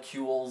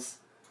molecules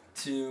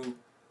to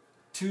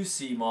 2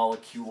 C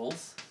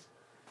molecules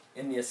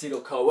in the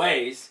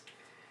acetyl-CoAs.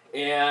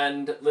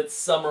 And let's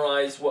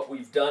summarize what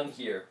we've done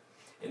here.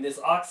 In this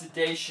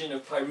oxidation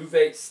of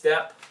pyruvate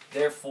step,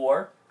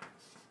 therefore,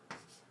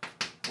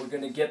 we're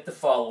going to get the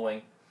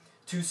following.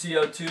 2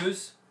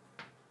 CO2s.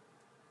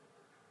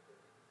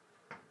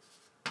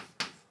 We're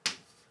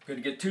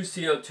going to get 2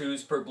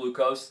 CO2s per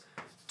glucose.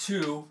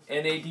 2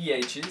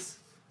 NADHs.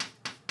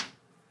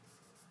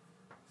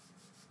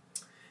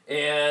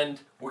 And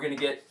we're going to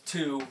get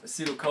 2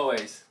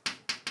 acetyl-CoAs.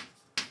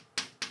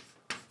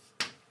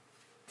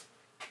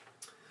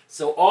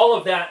 So all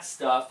of that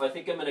stuff, I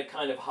think I'm going to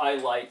kind of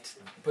highlight,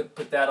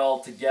 put that all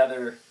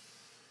together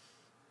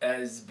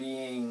as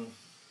being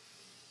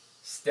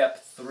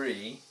step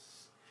 3.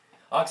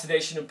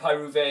 Oxidation of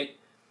pyruvate,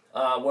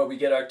 where we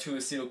get our 2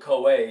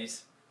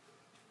 acetyl-CoAs.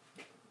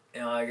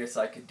 And I guess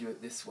I could do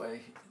it this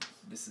way.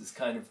 This is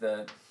kind of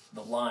the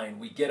line.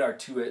 We get our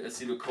 2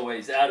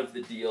 acetyl-CoAs out of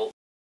the deal.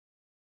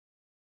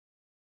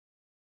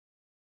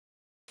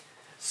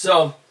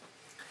 So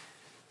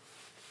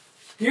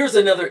here's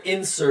another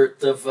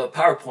insert of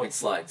PowerPoint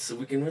slides, so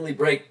we can really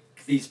break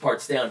these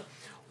parts down.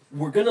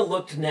 We're going to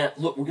look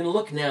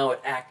now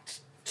at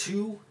Act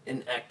 2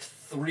 and Act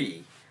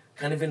 3,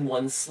 kind of in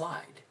one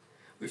slide.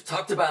 We've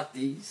talked about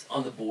these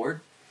on the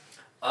board.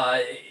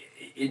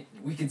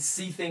 We can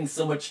see things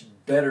so much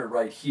better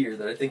right here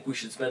that I think we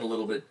should spend a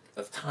little bit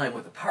of time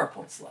with a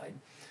PowerPoint slide.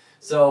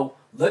 So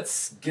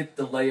let's get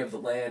the lay of the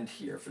land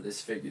here for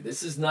this figure.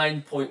 This is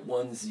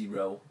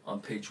 9.10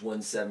 on page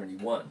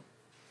 171.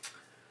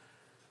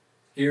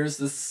 Here's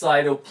the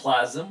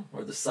cytoplasm,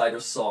 or the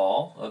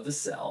cytosol of the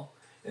cell,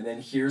 and then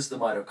here's the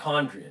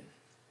mitochondrion.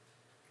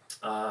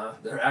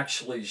 They're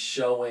actually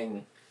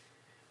showing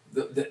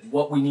that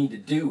what we need to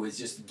do is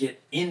just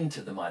get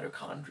into the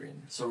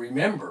mitochondrion. So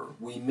remember,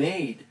 we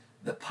made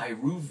the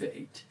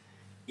pyruvate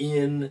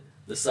in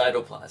the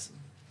cytoplasm.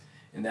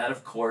 And that,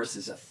 of course,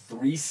 is a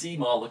 3C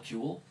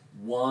molecule.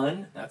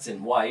 1, that's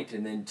in white,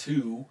 and then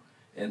 2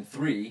 and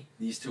 3,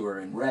 these 2 are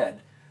in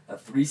red, a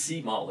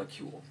 3C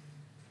molecule.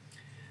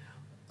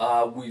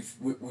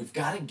 We've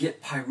got to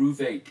get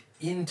pyruvate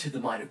into the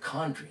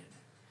mitochondrion.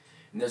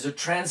 And there's a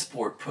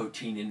transport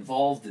protein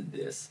involved in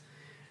this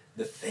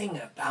The thing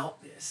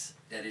about this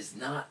that is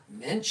not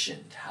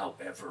mentioned,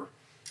 however,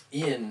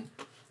 in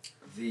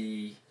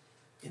the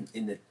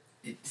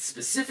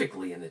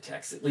specifically in the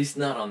text, at least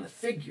not on the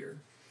figure,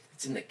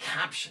 it's in the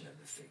caption of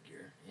the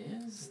figure,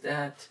 is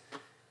that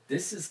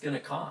this is going to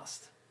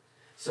cost.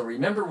 So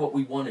remember, what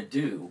we want to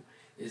do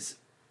is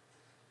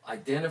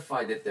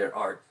identify that there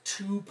are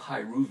 2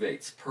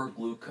 pyruvates per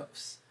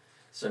glucose.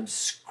 So I'm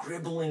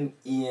scribbling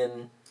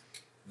in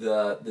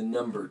the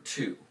number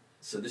 2.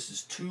 So this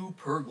is 2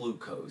 per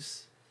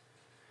glucose.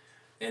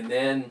 And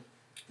then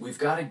we've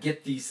got to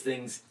get these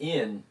things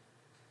in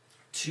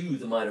to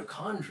the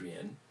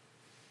mitochondrion.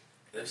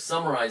 They're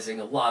summarizing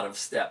a lot of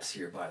steps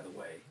here, by the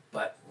way.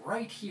 But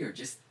right here,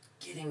 just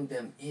getting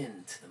them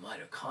into the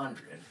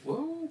mitochondrion.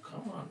 Whoa,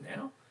 come on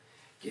now.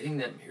 Getting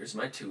them, here's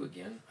my 2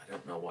 again. I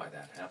don't know why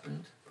that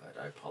happened, but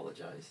I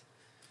apologize.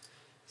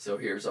 So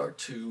here's our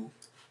 2.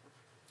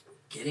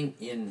 Getting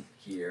in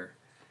here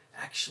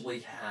actually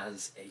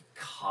has a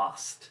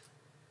cost.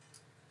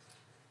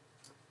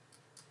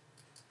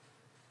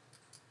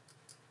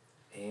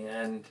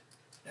 And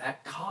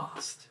that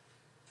cost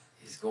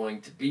is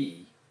going to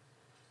be,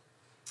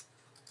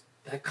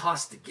 that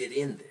cost to get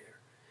in there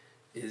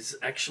is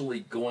actually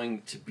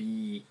going to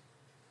be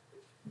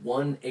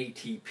 1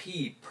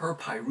 ATP per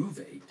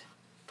pyruvate,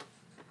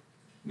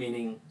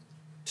 meaning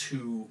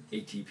 2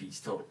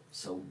 ATPs total.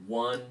 So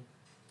 1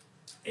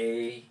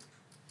 AT,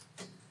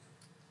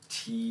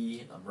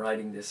 I'm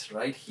writing this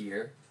right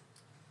here,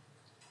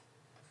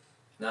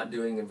 not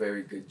doing a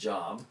very good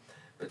job,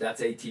 but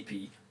that's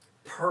ATP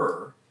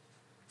per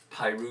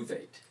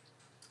pyruvate,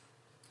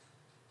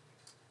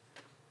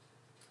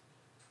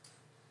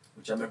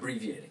 which I'm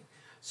abbreviating.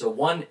 So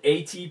 1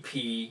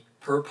 ATP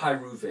per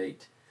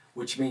pyruvate,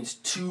 which means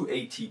 2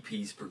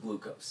 ATPs per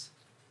glucose.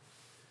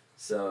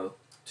 So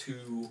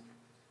 2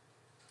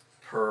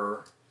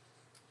 per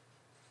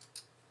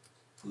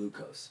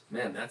glucose.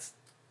 Man, that's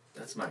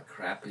my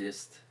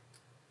crappiest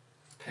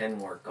pen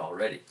work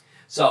already.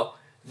 So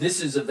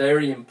this is a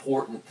very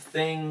important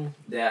thing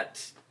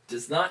that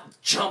does not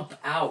jump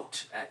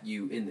out at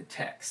you in the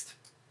text.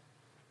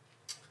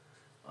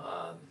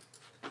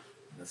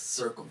 Let's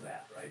circle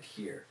that right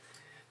here.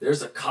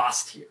 There's a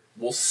cost here.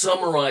 We'll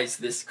summarize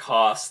this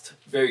cost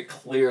very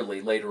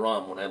clearly later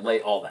on when I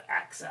lay all the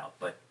acts out.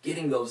 But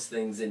getting those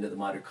things into the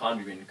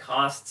mitochondrion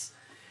costs.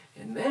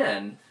 And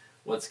then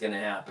what's going to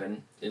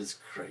happen is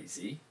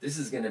crazy. This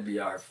is going to be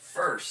our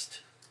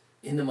first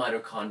in the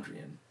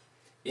mitochondrion.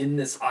 In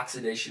this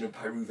oxidation of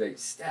pyruvate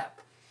step,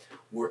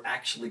 we're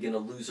actually going to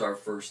lose our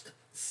first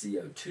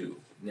CO2.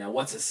 Now,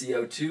 what's a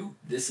CO2?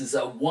 This is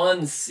a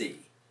 1C.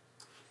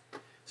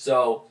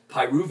 So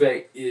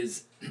pyruvate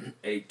is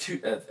a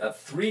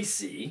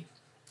 3C.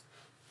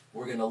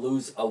 We're going to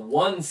lose a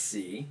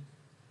 1C.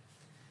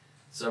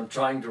 So I'm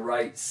trying to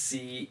write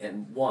C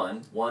and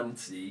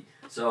 1C.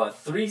 So a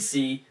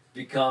 3C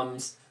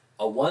becomes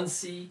a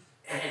 1C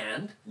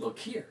and, look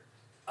here,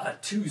 a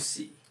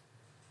 2C.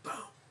 Boom.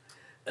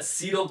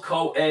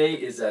 Acetyl-CoA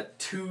is a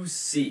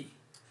 2C,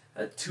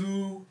 a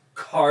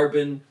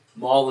 2-carbon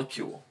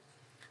molecule.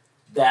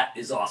 That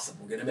is awesome.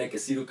 We're going to make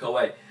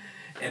acetyl-CoA.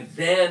 And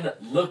then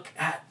look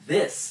at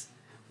this.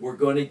 We're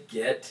going to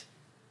get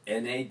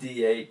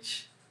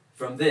NADH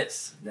from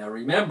this. Now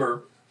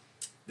remember,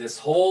 this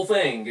whole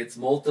thing gets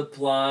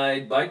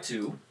multiplied by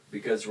 2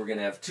 because we're going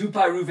to have 2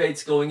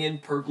 pyruvates going in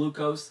per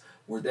glucose.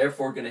 We're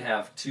therefore going to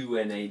have 2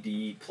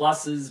 NAD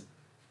pluses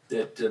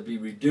that be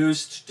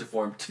reduced to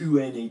form 2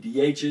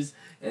 NADHs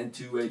and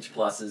 2 H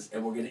pluses,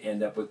 and we're going to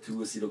end up with 2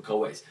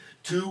 acetyl-CoAs.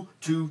 2,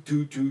 2,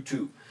 2, 2,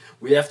 2.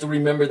 We have to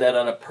remember that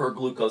on a per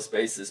glucose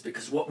basis,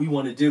 because what we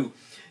want to do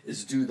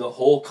is do the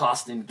whole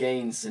cost and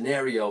gain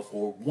scenario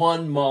for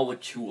 1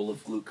 molecule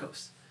of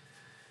glucose.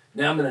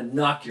 Now I'm going to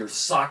knock your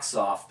socks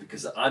off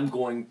because I'm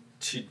going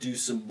to do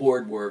some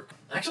board work.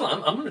 Actually,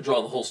 I'm going to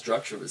draw the whole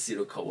structure of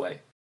acetyl-CoA.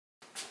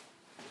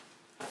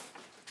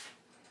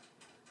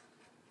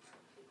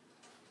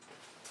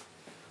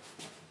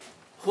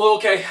 Well,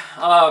 okay,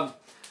 I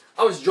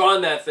was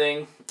drawing that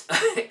thing,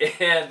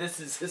 and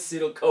this is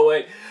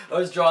acetyl-CoA. I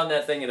was drawing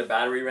that thing and a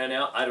battery ran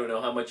out. I don't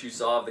know how much you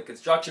saw of the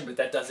construction, but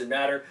that doesn't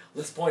matter.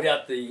 Let's point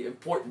out the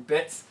important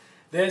bits.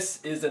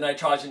 This is a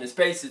nitrogenous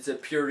base. It's a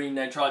purine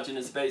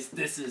nitrogenous base.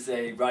 This is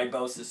a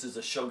ribose. This is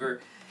a sugar.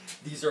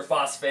 These are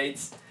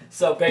phosphates.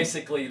 So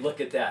basically,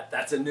 look at that.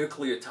 That's a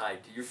nucleotide.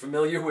 You're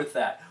familiar with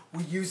that.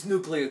 We use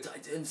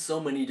nucleotides in so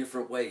many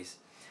different ways.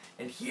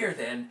 And here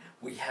then,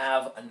 we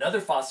have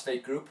another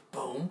phosphate group,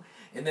 boom,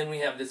 and then we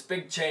have this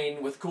big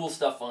chain with cool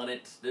stuff on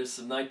it. There's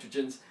some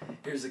nitrogens,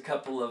 here's a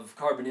couple of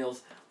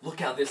carbonyls.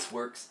 Look how this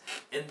works.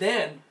 And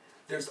then,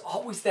 there's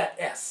always that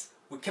S.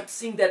 We kept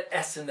seeing that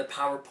S in the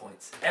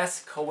PowerPoints.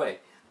 S-CoA,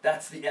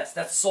 that's the S,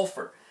 that's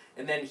sulfur.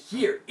 And then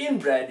here, in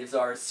red, is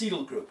our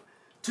acetyl group.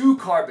 2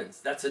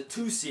 carbons, that's a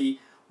 2C.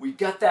 We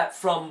got that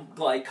from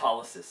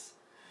glycolysis.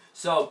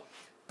 So,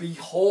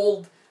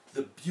 behold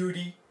the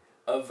beauty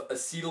of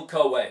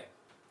acetyl-CoA.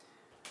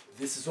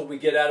 This is what we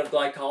get out of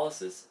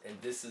glycolysis, and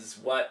this is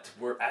what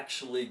we're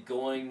actually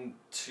going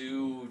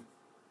to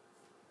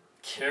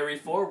carry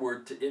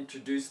forward to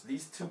introduce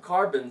these two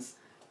carbons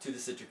to the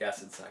citric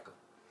acid cycle.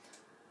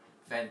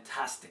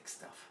 Fantastic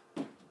stuff.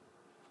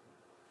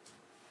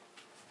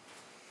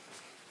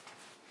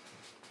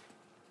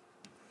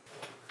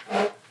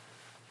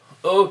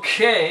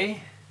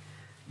 Okay,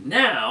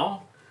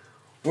 now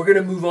we're going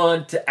to move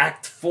on to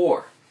Act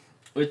 4,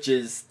 which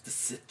is the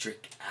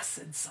citric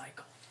acid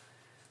cycle.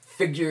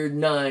 Figure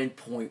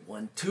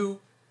 9.12,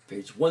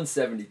 page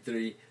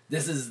 173.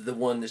 This is the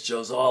one that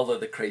shows all of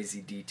the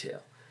crazy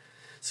detail.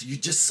 So you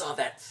just saw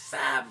that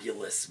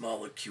fabulous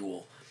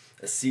molecule,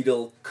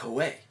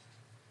 acetyl-CoA.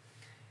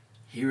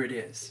 Here it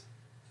is.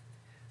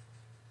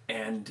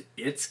 And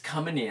it's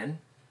coming in.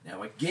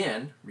 Now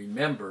again,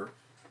 remember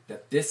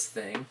that this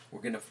thing,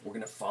 we're gonna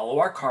follow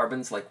our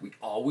carbons like we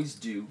always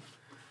do.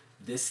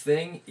 This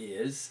thing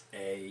is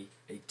a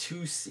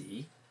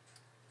 2C.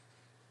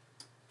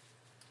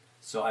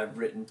 So I've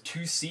written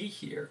 2C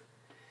here.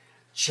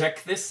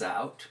 Check this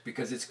out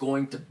because it's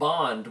going to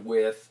bond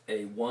with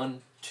a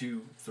 1,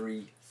 2,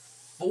 3,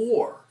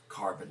 4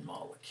 carbon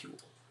molecule.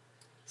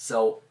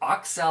 So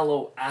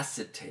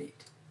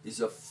oxaloacetate is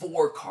a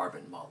 4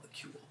 carbon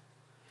molecule.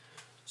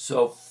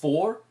 So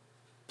 4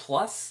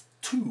 plus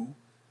 2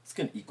 is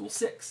going to equal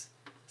 6.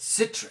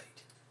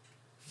 Citrate,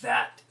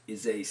 that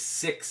is a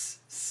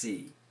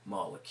 6C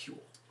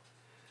molecule.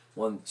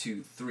 1,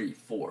 2, 3,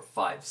 4,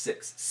 5,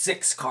 6.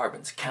 6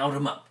 carbons. Count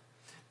them up.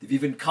 They've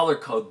even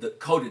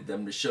color-coded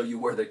them to show you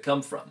where they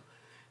come from.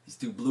 These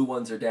two blue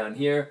ones are down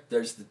here.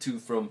 There's the two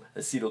from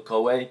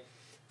acetyl-CoA.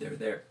 They're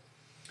there.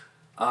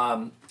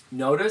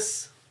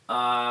 Notice,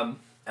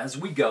 as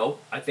we go,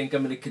 I think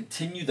I'm going to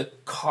continue the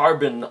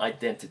carbon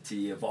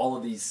identity of all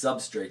of these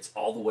substrates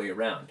all the way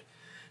around.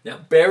 Now,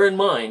 bear in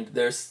mind,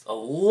 there's a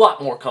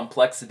lot more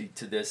complexity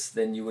to this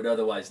than you would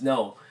otherwise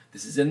know.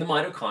 This is in the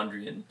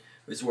mitochondrion,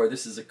 is where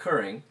this is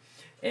occurring.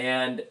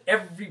 And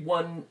every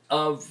one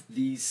of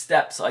these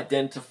steps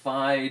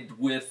identified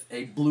with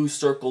a blue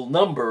circle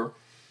number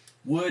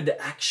would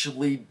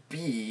actually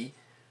be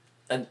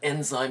an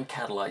enzyme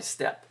catalyzed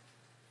step.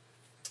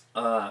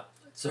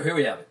 So here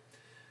we have it.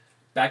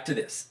 Back to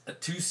this. A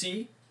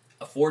 2C,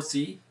 a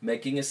 4C,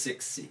 making a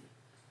 6C.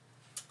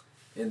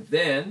 And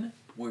then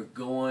we're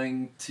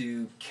going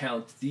to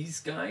count these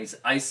guys.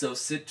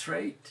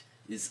 Isocitrate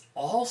is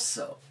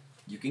also,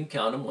 you can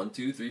count them, 1,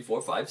 2, 3,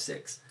 4, 5,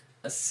 6,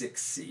 a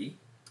 6C.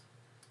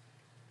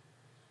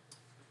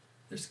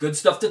 There's good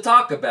stuff to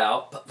talk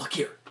about, but look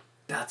here.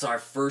 That's our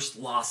first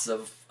loss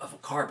of a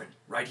carbon,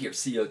 right here,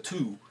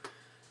 CO2.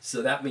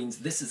 So that means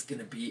this is going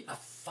to be a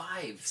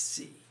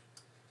 5C.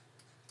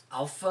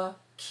 Alpha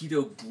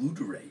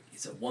ketoglutarate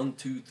is a 1,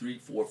 2, 3,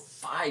 4,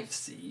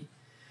 5C.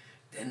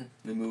 Then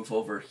we move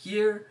over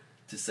here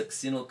to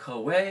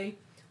succinyl-CoA.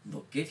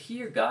 Look at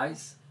here,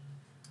 guys.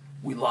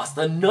 We lost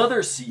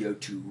another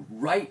CO2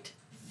 right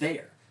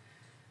there.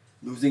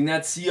 Losing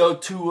that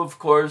CO2, of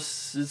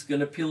course, is going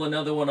to peel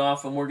another one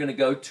off, and we're going to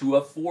go to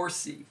a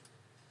 4C.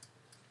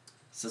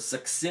 So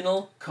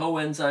succinyl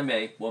coenzyme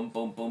A, boom,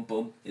 boom, boom,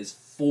 boom, is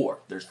 4.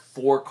 There's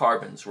 4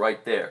 carbons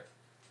right there.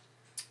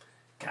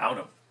 Count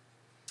them.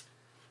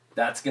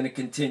 That's going to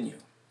continue.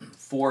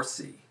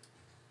 4C.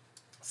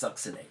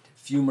 Succinate.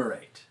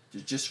 Fumarate.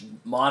 There's just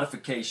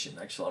modification.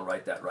 Actually, I'll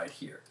write that right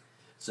here.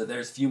 So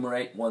there's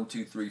fumarate, 1,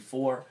 2, 3,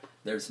 4.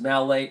 There's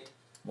malate,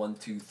 1,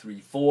 2,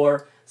 3,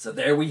 4. So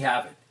there we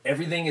have it.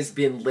 Everything has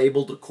been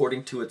labeled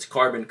according to its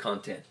carbon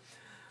content.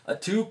 A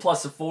 2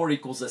 plus a 4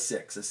 equals a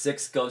 6. A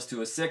 6 goes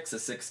to a 6. A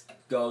 6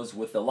 goes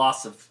with the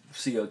loss of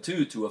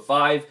CO2 to a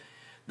 5.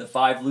 The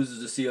 5 loses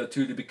the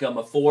CO2 to become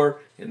a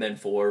 4. And then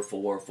 4,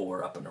 4,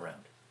 4, up and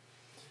around.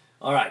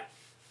 All right.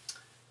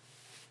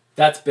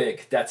 That's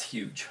big. That's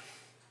huge.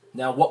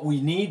 Now what we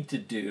need to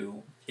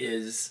do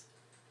is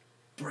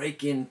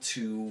break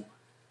into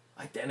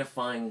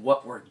identifying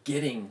what we're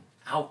getting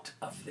out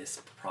of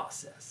this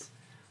process.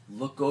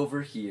 Look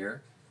over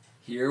here.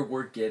 Here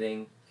we're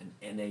getting an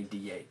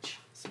NADH.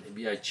 So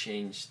maybe I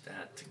changed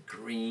that to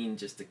green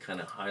just to kind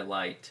of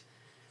highlight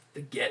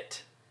the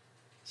get.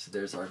 So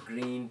there's our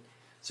green.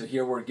 So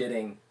here we're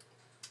getting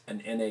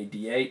an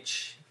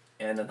NADH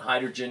and an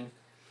hydrogen.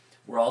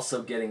 We're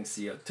also getting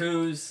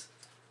CO2s.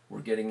 We're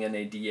getting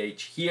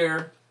NADH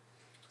here.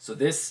 So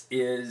this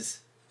is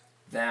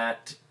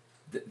that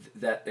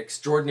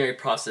extraordinary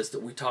process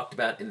that we talked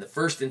about in the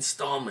first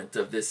installment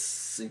of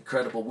this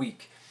incredible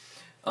week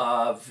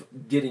of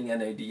getting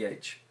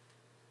NADH.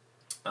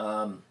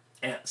 And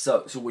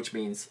so which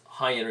means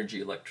high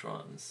energy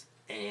electrons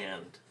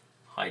and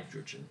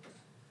hydrogen.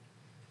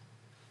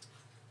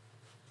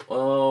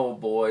 Oh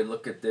boy,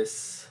 look at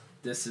this.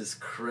 This is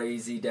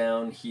crazy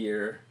down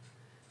here.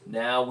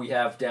 Now we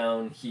have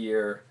down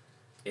here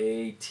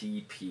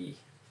ATP.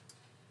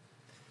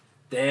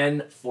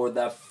 Then for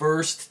the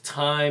first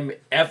time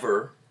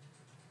ever,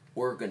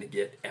 we're going to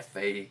get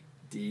FADH2.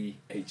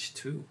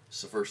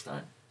 It's the first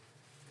time.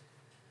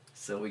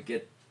 So we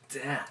get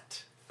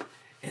that.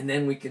 And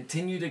then we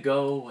continue to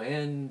go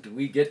and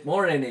we get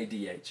more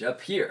NADH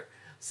up here.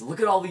 So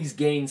look at all these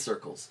gain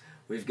circles.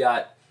 We've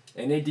got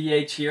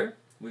NADH here.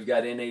 We've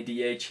got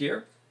NADH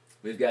here.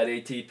 We've got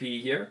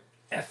ATP here,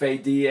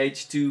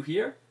 FADH2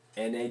 here,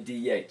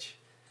 NADH.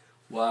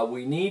 What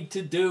we need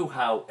to do,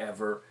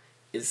 however,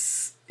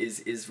 is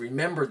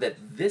remember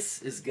that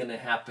this is going to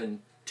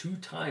happen 2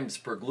 times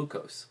per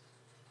glucose.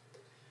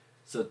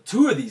 So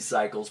 2 of these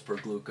cycles per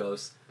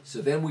glucose,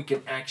 so then we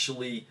can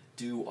actually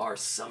do our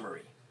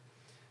summary.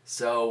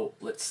 So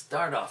let's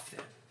start off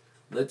then.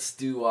 Let's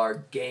do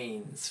our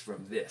gains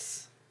from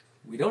this.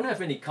 We don't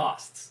have any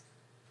costs.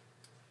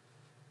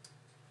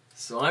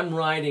 So I'm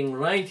writing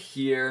right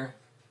here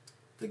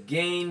the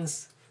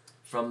gains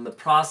from the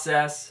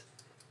process,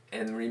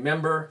 and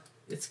remember,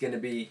 it's going to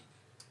be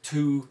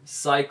 2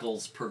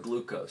 cycles per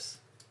glucose.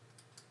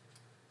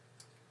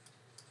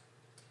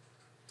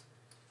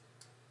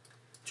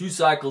 2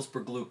 cycles per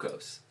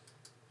glucose.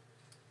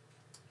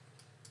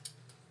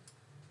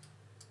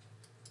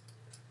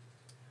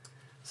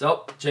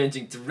 So,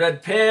 changing to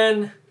red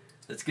pen.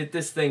 Let's get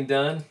this thing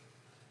done.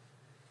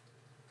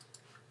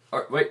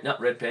 Or, wait, not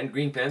red pen,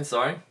 green pen,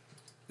 sorry.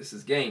 This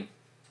is gain.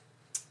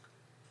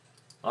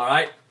 All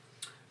right.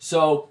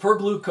 So, per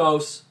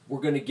glucose,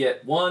 we're going to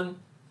get 1,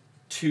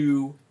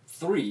 2,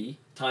 3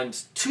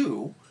 times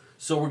 2.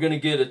 So, we're going to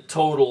get a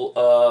total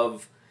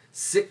of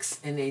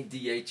 6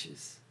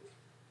 NADHs.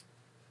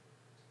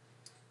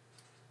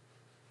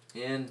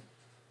 NADHs.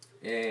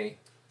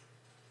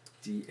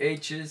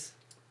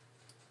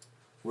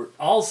 We're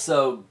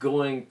also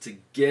going to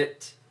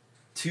get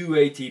 2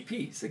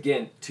 ATPs.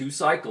 Again, 2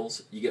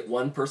 cycles. You get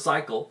 1 per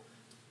cycle.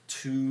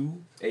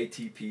 2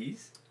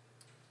 ATPs.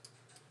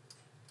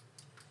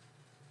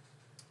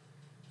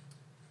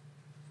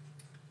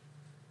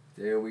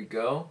 There we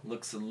go.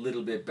 Looks a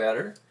little bit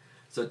better.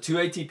 So 2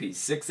 ATPs,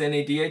 6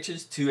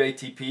 NADHs, 2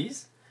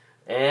 ATPs.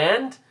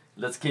 And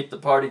let's keep the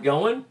party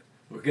going.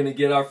 We're going to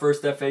get our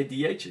first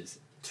FADHs.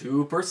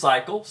 2 per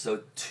cycle,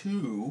 so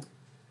 2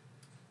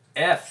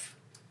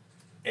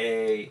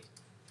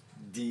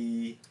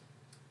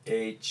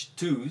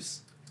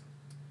 FADH2s.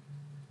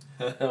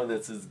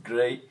 This is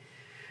great.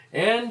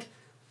 And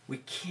we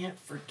can't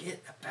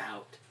forget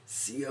about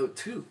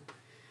CO2.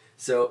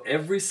 So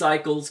every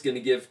cycle is going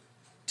to give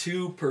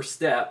 2 per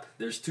step.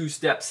 There's 2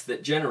 steps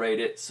that generate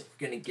it, so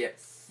we're going to get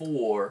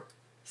 4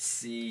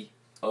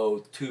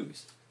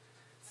 CO2s.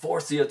 4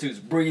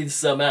 CO2s. Breathe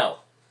some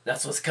out.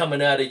 That's what's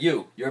coming out of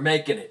you. You're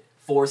making it.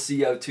 4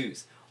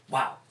 CO2s.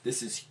 Wow,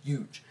 this is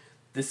huge.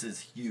 This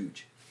is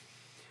huge.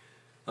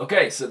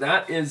 Okay, so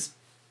that is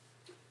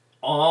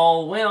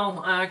all.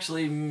 Well,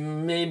 actually,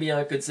 maybe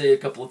I could say a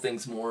couple of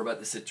things more about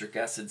the citric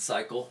acid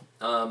cycle.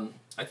 I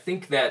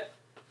think that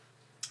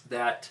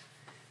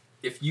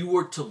if you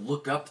were to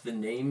look up the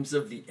names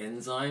of the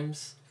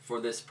enzymes for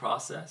this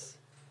process,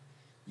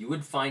 you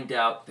would find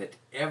out that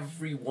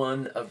every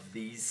one of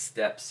these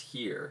steps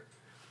here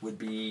would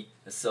be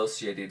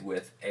associated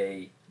with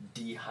a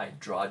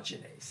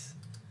dehydrogenase.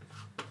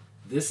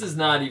 This is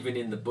not even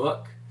in the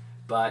book,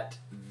 but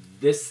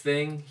this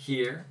thing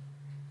here,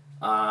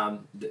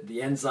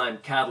 the enzyme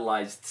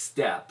catalyzed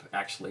step,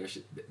 actually,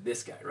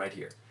 this guy right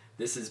here,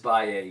 this is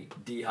by a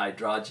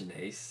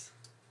dehydrogenase.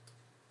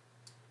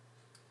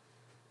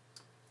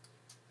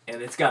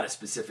 And it's got a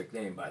specific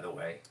name, by the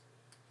way.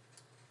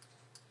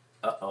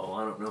 Uh-oh,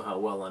 I don't know how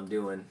well I'm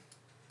doing.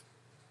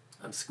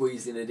 I'm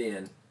squeezing it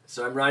in.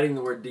 So I'm writing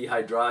the word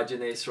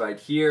dehydrogenase right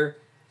here.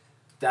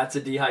 That's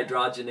a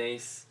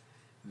dehydrogenase.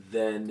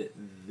 Then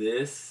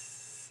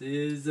this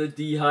is a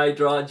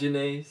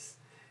dehydrogenase.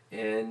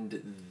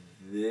 And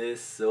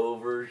this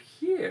over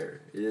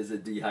here is a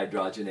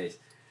dehydrogenase.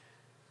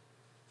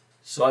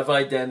 So I've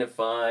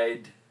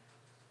identified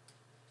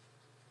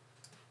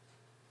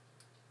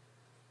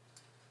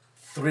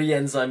 3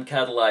 enzyme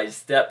catalyzed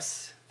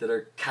steps that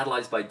are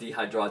catalyzed by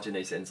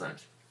dehydrogenase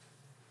enzymes.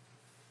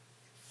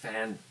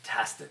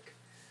 Fantastic.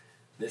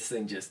 This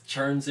thing just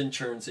churns and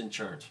churns and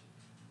churns.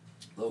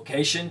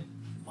 Location,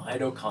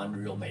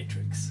 mitochondrial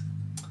matrix.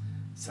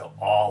 So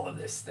all of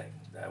this thing.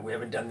 We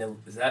haven't done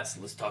that,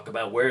 so let's talk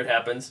about where it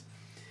happens.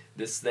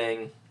 This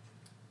thing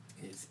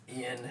is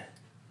in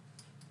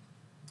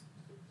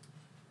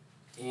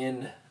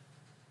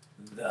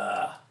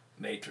the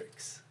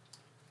matrix.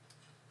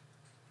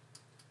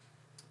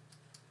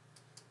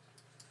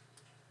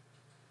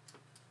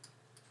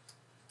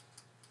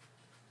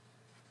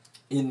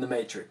 In the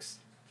matrix.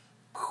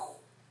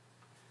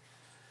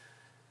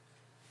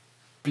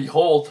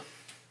 Behold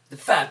the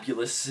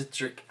fabulous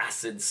citric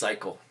acid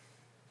cycle.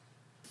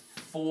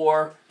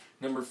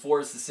 Number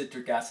 4 is the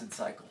citric acid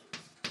cycle.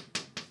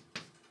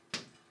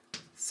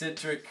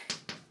 Citric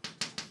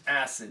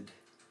acid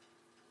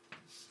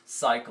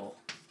cycle.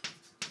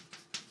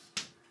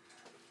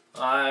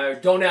 I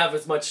don't have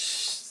as much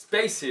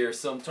space here,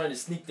 so I'm trying to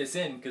sneak this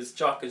in because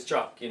chalk is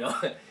chalk, you know.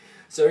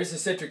 So here's the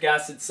citric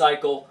acid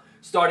cycle,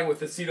 starting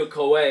with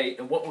acetyl-CoA,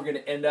 and what we're going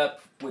to end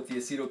up with the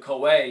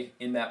acetyl-CoA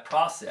in that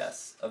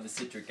process of the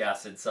citric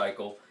acid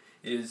cycle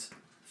is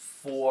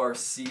 4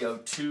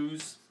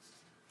 CO2s.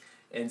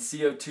 And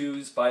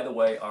CO2s, by the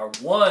way, are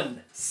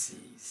 1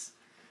 Cs.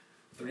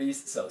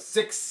 So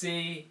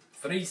 6C,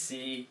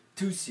 3C,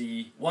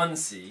 2C,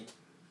 1C.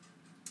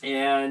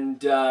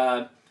 And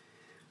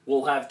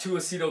we'll have 2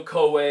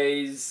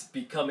 acetyl-CoAs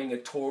becoming a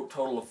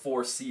total of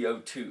 4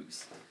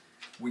 CO2s.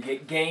 We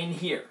get gain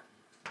here.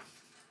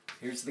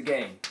 Here's the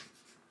gain.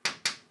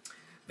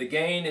 The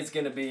gain is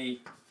going to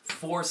be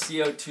 4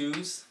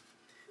 CO2s.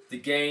 The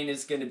gain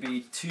is going to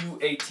be 2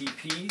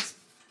 ATPs.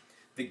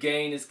 The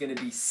gain is going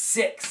to be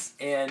 6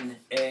 NADHs.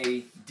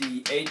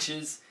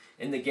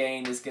 And the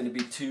gain is going to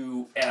be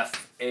 2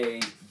 FADH2.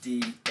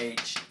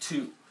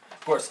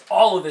 Of course,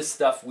 all of this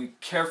stuff we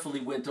carefully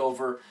went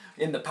over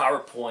in the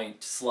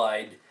PowerPoint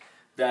slide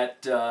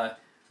that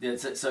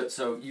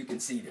so you can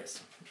see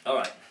this. All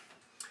right.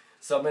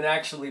 So I'm going to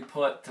actually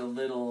put a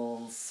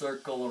little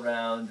circle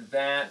around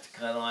that to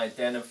kind of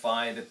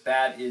identify that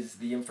that is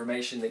the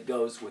information that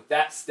goes with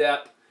that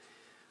step.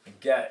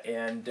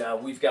 And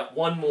we've got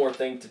one more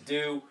thing to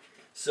do.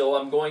 So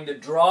I'm going to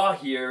draw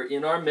here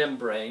in our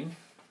membrane.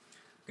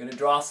 I'm going to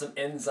draw some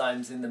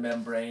enzymes in the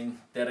membrane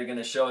that are going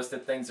to show us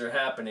that things are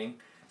happening.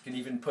 You can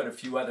even put a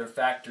few other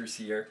factors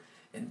here.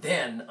 And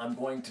then I'm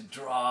going to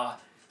draw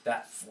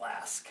that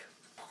flask.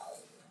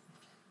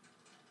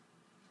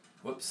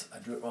 Whoops, I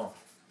drew it wrong.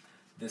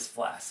 This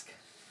flask.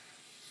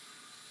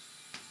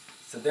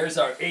 So there's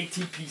our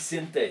ATP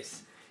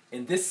synthase.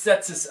 And this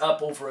sets us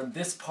up over in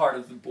this part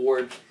of the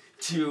board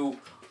to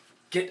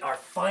get our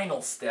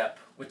final step,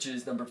 which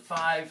is number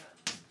 5,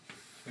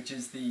 which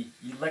is the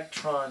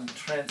electron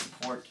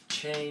transport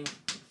chain.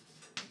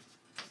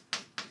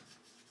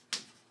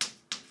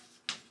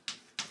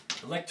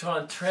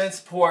 Electron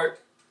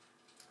transport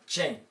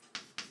chain.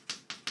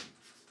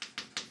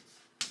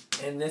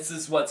 And this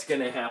is what's going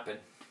to happen.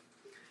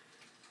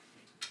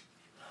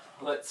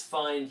 Let's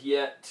find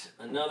yet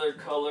another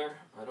color.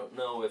 I don't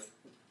know if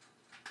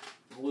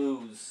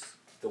blue's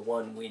the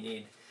one we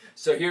need.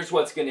 So here's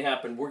what's going to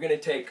happen. We're going to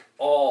take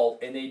all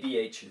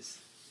NADHs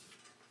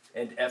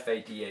and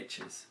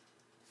FADHs.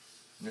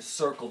 I'm going to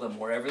circle them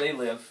wherever they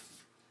live.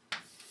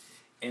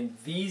 And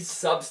these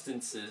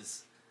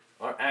substances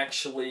are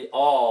actually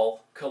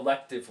all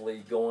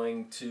collectively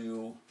going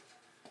to,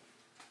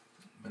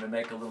 I'm going to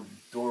make a little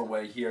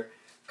doorway here.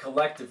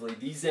 Collectively,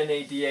 these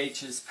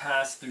NADHs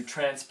pass through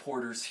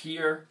transporters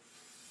here,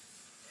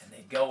 and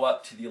they go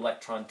up to the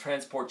electron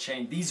transport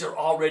chain. These are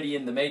already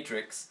in the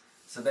matrix,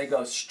 so they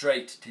go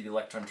straight to the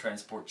electron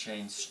transport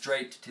chain,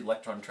 straight to the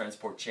electron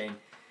transport chain.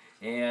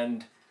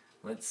 And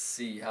let's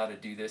see how to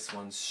do this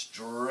one,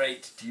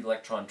 straight to the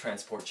electron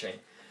transport chain.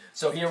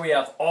 So here we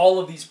have all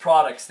of these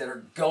products that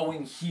are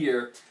going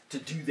here to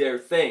do their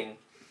thing.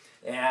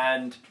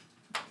 And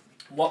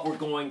what we're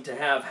going to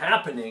have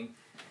happening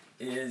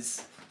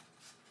is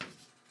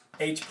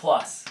H+,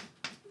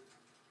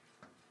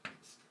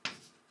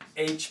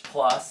 H+,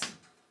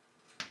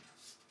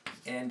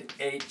 and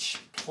H+.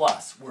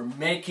 We're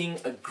making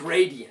a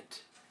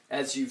gradient,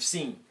 as you've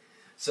seen.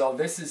 So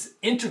this is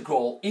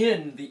integral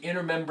in the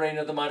inner membrane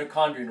of the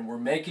mitochondrion. And we're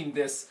making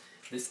this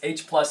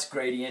H+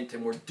 gradient,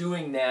 and we're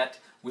doing that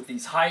with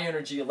these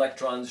high-energy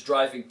electrons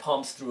driving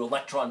pumps through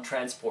electron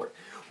transport.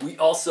 We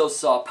also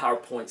saw a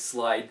PowerPoint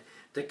slide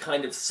to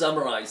kind of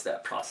summarize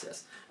that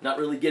process. Not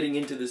really getting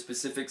into the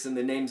specifics and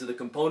the names of the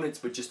components,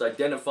 but just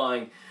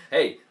identifying,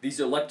 hey, these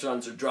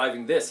electrons are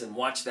driving this, and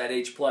watch that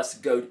H+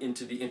 go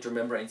into the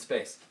intermembrane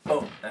space.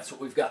 Boom, that's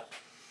what we've got.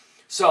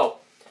 So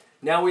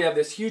now we have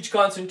this huge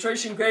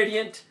concentration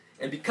gradient,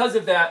 and because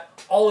of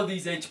that, all of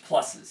these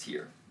H+s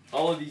here,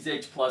 all of these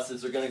H+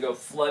 are going to go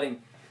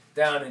flooding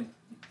down and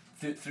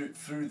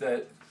through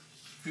the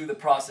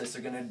process.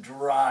 Are going to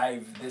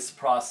drive this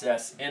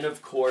process, and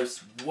of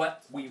course,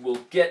 what we will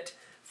get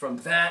from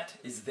that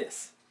is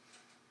this.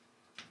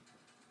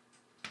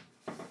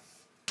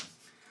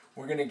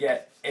 We're going to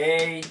get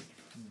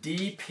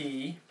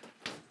ADP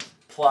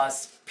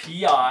plus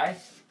PI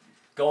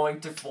going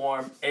to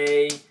form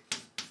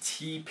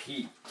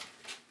ATP.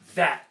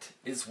 That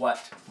is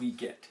what we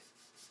get.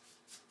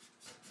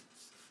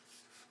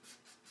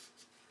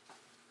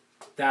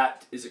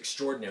 That is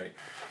extraordinary.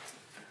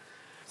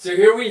 So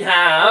here we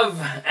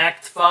have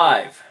Act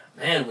 5.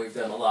 Man, we've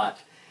done a lot.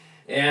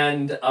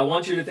 And I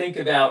want you to think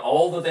about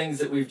all the things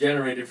that we've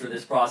generated for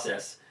this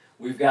process.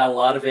 We've got a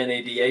lot of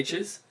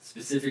NADHs.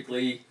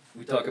 Specifically,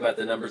 we talk about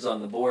the numbers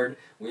on the board.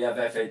 We have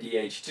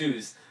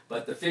FADH2s.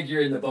 But the figure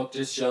in the book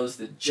just shows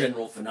the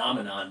general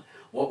phenomenon.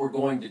 What we're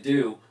going to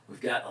do, we've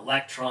got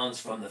electrons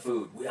from the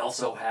food. We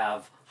also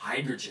have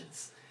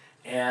hydrogens.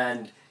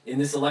 And in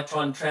this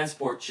electron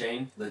transport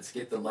chain, let's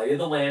get the lay of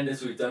the land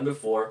as we've done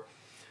before.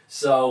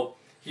 So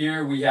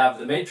here we have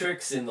the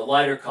matrix in the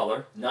lighter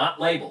color,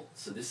 not labeled.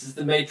 So this is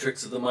the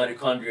matrix of the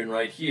mitochondrion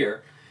right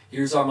here.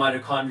 Here's our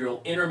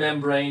mitochondrial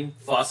intermembrane,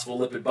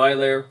 phospholipid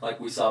bilayer, like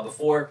we saw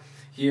before.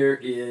 Here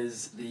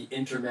is the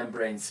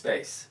intermembrane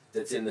space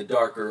that's in the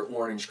darker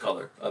orange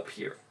color up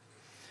here.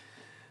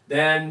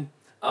 Then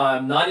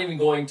I'm not even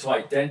going to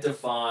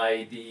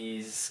identify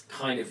these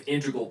kind of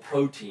integral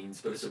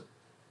proteins, but it's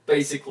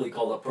basically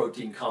called a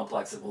protein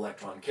complex of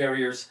electron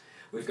carriers.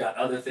 We've got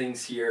other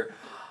things here.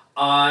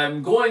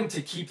 I'm going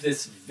to keep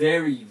this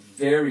very,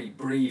 very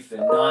brief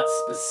and not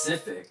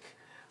specific,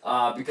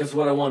 because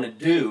what I want to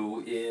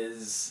do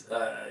is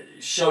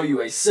show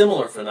you a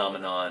similar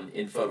phenomenon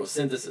in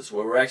photosynthesis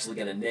where we're actually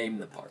going to name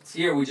the parts.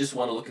 Here we just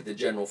want to look at the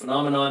general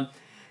phenomenon.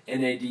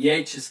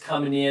 NADH is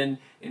coming in,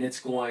 and it's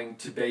going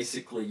to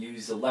basically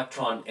use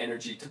electron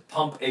energy to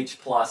pump H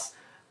plus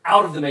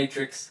out of the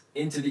matrix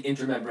into the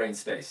intramembrane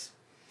space.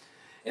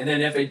 And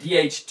then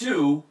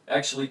FADH2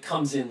 actually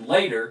comes in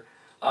later,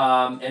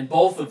 and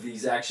both of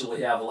these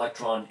actually have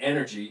electron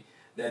energy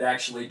that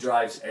actually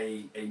drives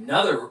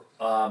another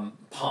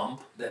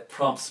pump that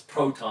pumps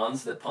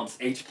protons, that pumps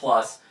H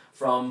plus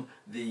from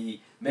the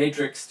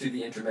matrix to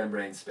the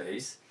intramembrane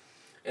space.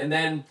 And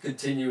then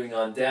continuing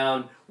on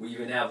down, we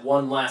even have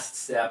one last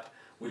step,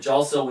 which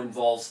also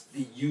involves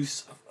the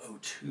use of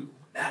O2.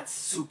 That's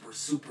super,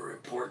 super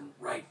important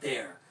right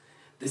there.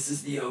 This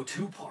is the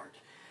O2 part.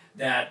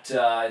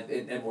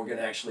 And we're going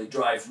to actually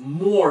drive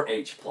more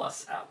H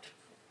plus out.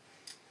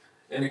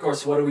 And of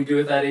course, what do we do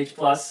with that H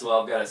plus?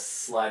 Well, I've got to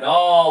slide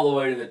all the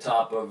way to the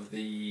top of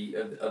the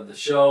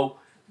show.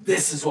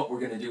 This is what we're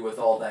going to do with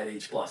all that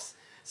H plus.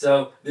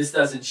 So this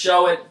doesn't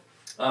show it.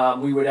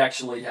 We would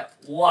actually have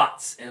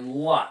lots and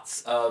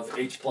lots of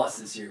H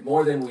pluses here,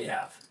 more than we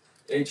have.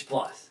 H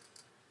plus.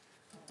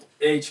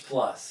 H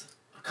plus.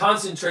 A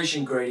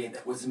concentration gradient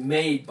that was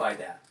made by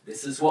that.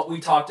 This is what we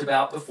talked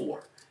about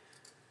before.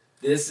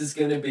 This is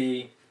going to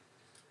be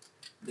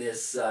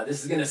this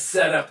is going to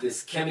set up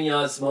this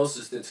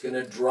chemiosmosis that's going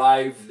to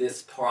drive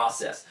this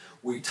process.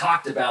 We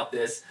talked about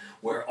this,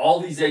 where all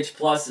these H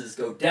pluses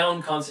go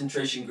down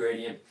concentration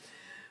gradient,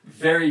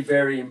 very,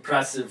 very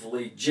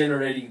impressively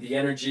generating the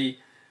energy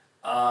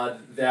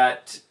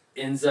that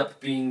ends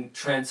up being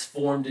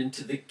transformed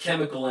into the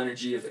chemical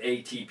energy of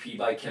ATP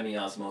by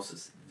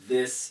chemiosmosis.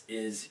 This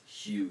is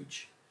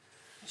huge.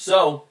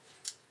 So,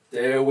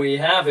 there we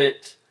have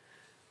it.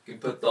 You can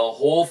put the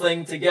whole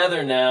thing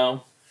together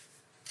now.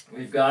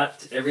 We've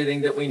got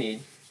everything that we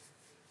need.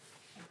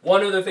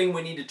 One other thing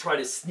we need to try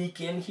to sneak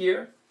in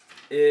here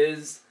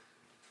is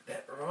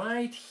that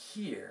right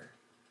here,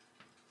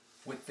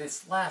 with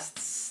this last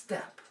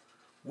step,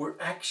 we're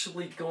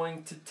actually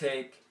going to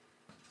take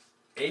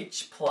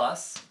H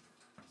plus,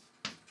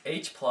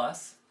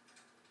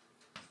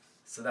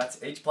 so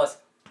that's H plus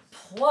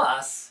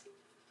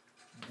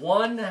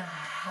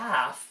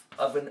 1/2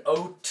 of an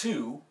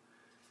O2,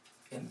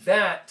 and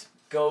that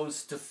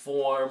goes to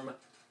form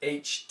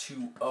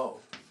H2O.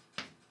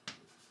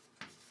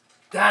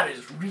 That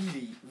is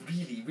really,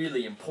 really,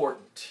 really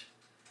important.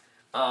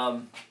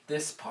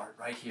 This part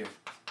right here.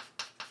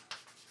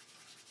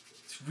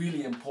 It's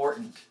really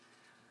important.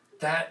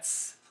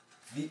 That's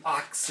the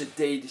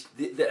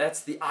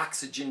that's the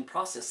oxygen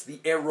process, the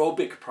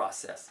aerobic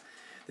process.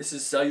 This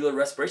is cellular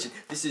respiration.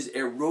 This is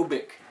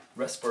aerobic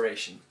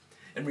respiration.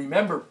 And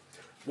remember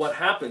what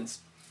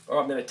happens, or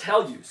I'm going to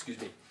tell you,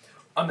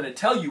 I'm going to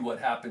tell you what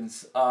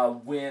happens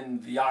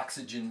when the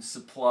oxygen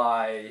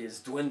supply is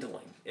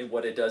dwindling and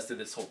what it does to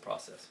this whole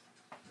process.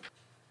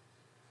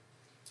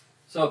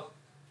 So,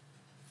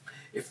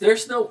 if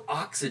there's no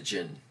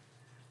oxygen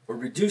or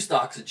reduced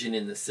oxygen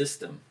in the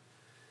system,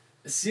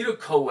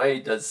 acetyl-CoA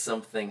does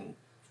something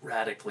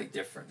radically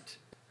different.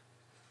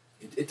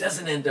 It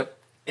doesn't end up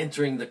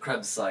entering the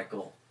Krebs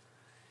cycle.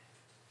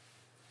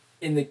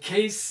 In the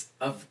case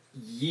of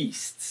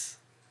yeasts,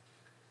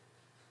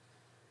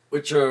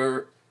 which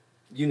are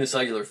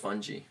unicellular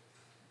fungi,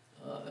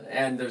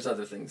 and there's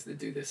other things that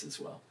do this as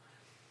well.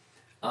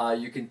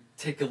 You can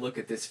take a look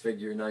at this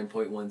figure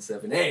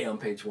 9.17a on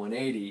page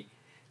 180,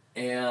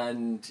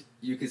 and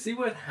you can see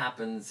what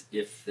happens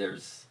if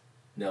there's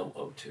no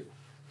O2.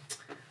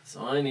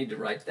 So I need to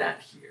write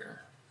that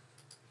here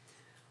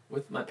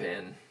with my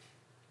pen.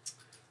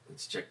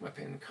 Let's check my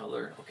pen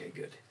color. Okay,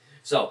 good.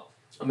 So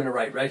I'm going to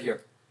write right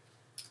here.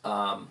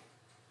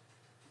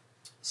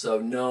 So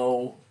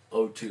no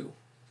O2.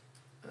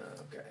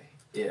 Okay.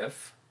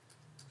 If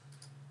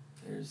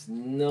there's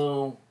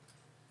no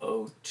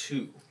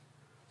O2,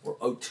 or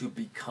O2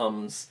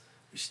 becomes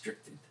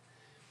restricted,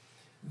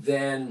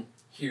 then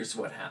here's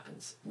what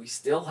happens. We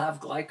still have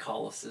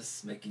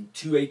glycolysis making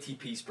 2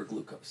 ATPs per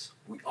glucose.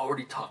 We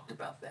already talked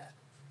about that.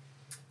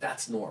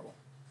 That's normal.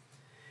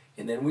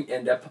 And then we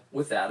end up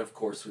with that, of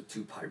course, with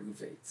 2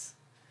 pyruvates.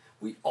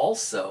 We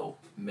also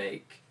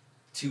make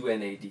 2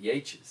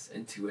 NADHs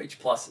and 2 H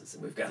pluses,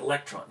 and we've got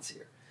electrons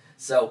here.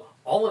 So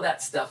all of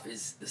that stuff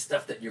is the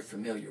stuff that you're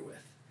familiar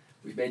with.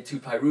 We've made 2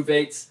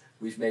 pyruvates,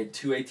 we've made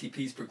 2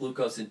 ATPs per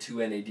glucose and 2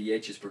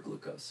 NADHs per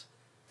glucose.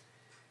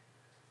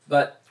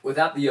 But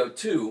without the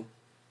O2,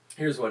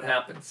 here's what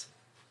happens.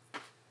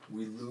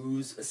 We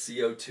lose a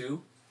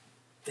CO2.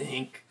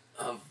 Think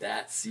of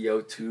that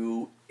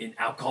CO2 in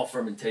alcohol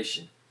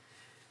fermentation.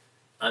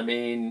 I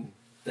mean,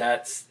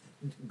 that's,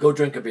 go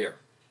drink a beer.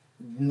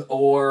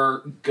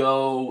 Or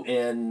go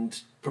and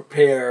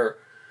prepare,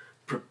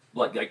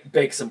 like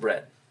bake some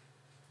bread.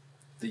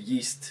 The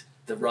yeast,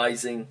 the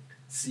rising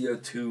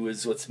CO2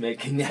 is what's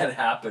making that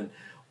happen.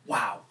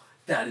 Wow,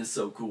 that is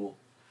so cool.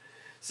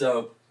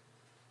 So,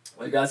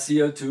 we got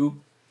CO2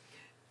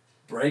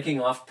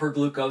 breaking off per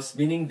glucose,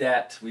 meaning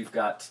that we've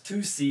got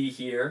 2C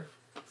here,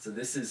 So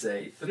this is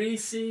a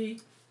 3C.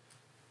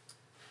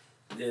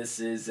 This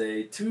is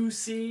a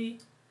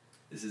 2C.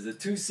 This is a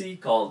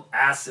 2C called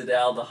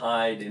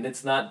acetaldehyde, and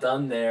it's not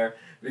done there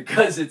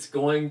because it's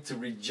going to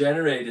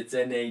regenerate its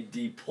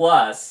NAD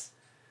plus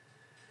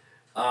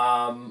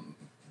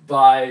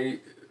by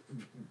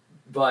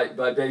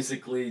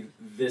basically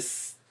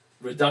this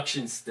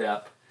reduction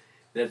step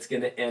that's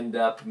going to end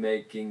up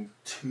making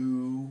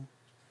 2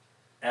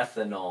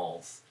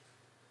 ethanols.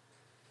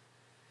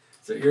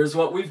 So here's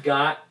what we've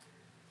got.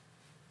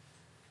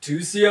 2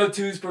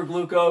 CO2s per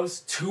glucose,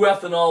 2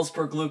 ethanols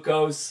per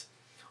glucose.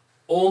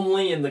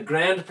 Only in the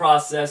grand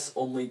process,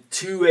 only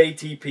 2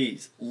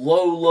 ATPs.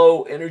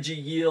 Low energy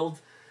yield,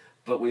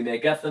 but we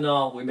make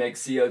ethanol, we make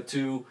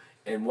CO2,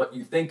 and what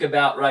you think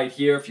about right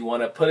here, if you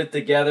want to put it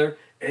together,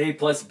 A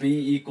plus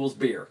B equals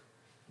beer.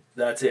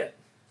 That's it.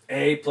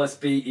 A plus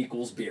B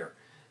equals beer.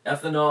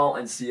 Ethanol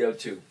and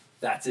CO2.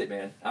 That's it,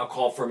 man.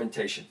 Alcohol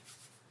fermentation.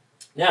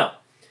 Now,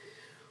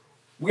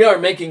 we are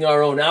making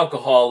our own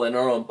alcohol in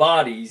our own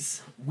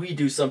bodies. We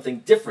do something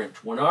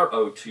different when our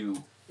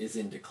O2 is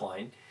in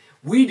decline.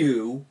 We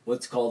do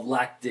what's called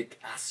lactic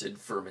acid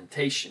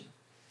fermentation.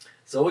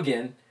 So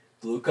again,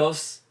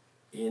 glucose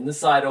in the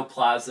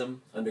cytoplasm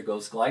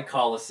undergoes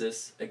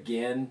glycolysis,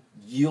 again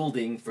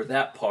yielding for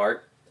that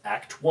part,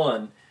 Act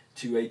 1,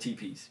 2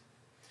 ATPs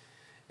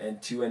and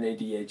 2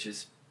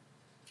 NADHs.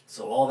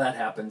 So all that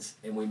happens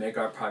and we make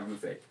our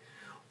pyruvate.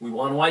 We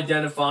want to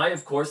identify,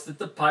 of course, that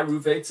the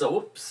pyruvates,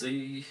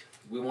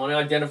 we want to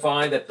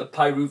identify that the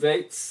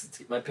pyruvates, let's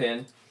get my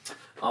pen,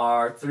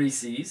 are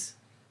 3Cs.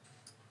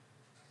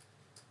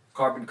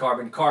 Carbon,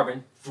 carbon,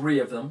 carbon, 3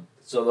 of them.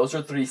 So those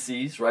are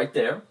 3Cs right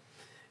there.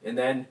 And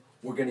then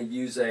we're going to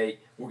use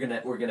we're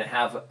going to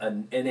have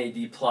an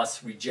NAD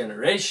plus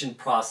regeneration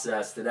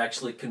process that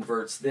actually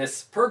converts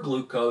this per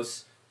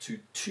glucose to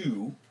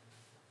 2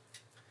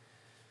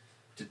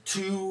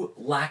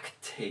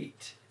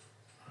 lactate.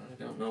 I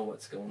don't know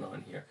what's going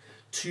on here.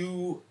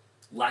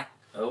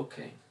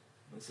 Okay.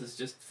 This is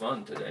just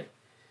fun today.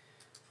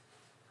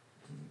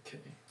 Okay.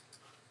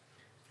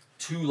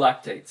 2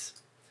 lactates.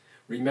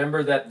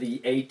 Remember that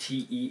the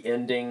ATE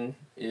ending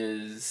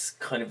is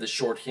kind of the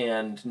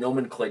shorthand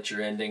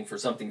nomenclature ending for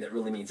something that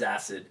really means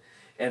acid.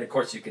 And of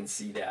course you can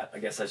see that. I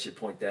guess I should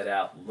point that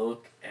out.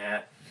 Look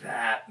at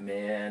that,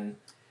 man.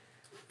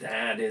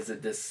 That is a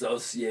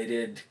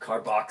dissociated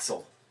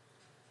carboxyl.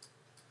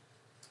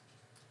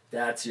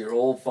 That's your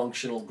old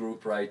functional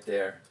group right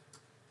there.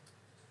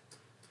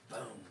 Boom.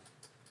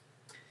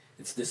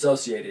 It's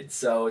dissociated,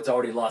 so it's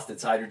already lost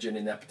its hydrogen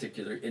in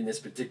this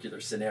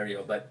particular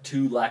scenario, but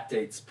 2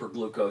 lactates per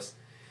glucose.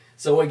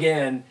 So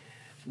again,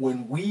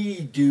 when we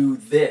do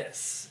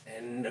this,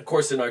 and of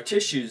course in our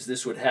tissues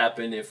this would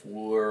happen if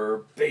we're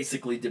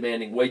basically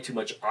demanding way too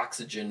much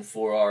oxygen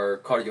for our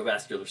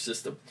cardiovascular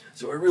system.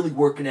 So we're really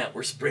working out,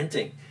 we're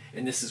sprinting,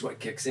 and this is what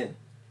kicks in.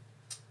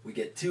 We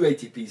get 2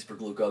 ATPs per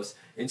glucose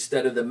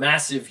instead of the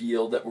massive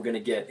yield that we're going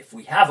to get if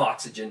we have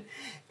oxygen,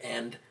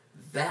 and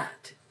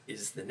that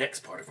is the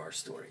next part of our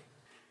story.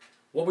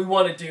 What we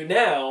want to do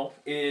now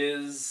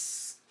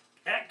is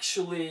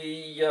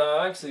actually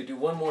do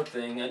one more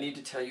thing. I need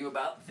to tell you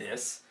about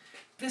this.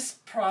 This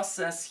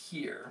process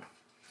here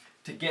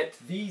to get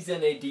these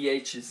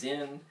NADHs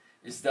in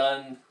is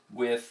done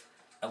with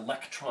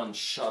electron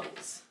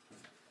shuttles.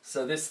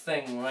 So this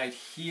thing right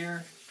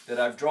here that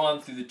I've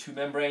drawn through the 2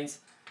 membranes,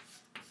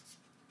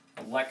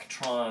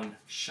 electron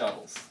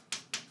shuttles.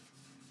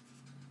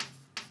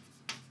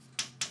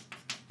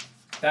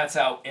 That's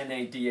how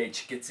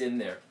NADH gets in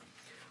there.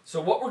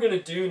 So what we're going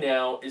to do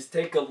now is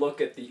take a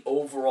look at the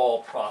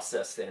overall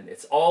process then.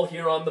 It's all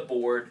here on the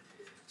board.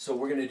 So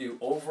we're going to do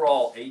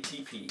overall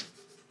ATP.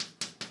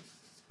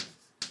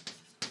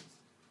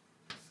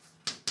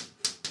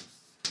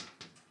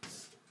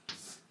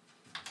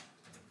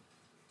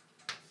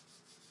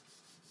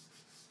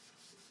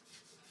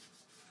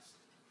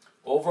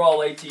 Overall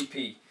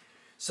ATP.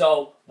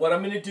 So what I'm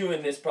going to do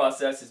in this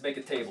process is make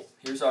a table.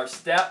 Here's our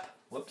step.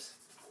 Whoops.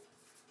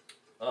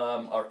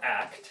 Our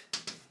act.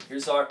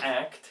 Here's our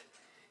act.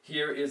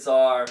 Here is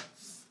our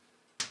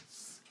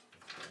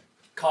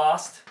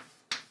cost.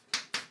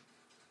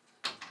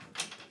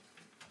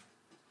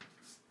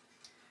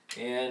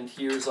 And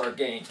here's our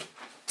gain.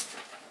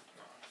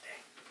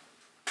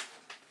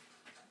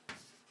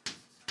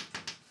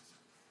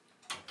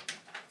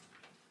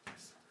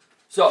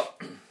 So,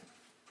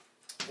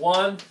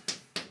 1,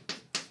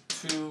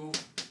 2,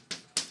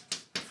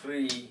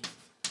 3,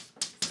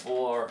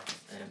 4,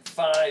 and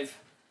 5.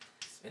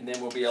 And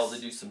then we'll be able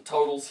to do some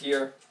totals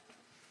here.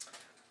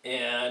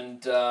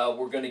 And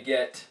we're going to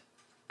get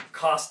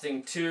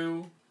costing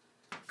 2,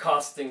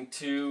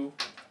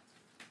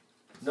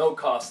 no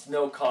cost,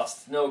 no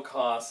cost, no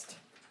cost.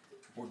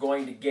 We're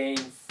going to gain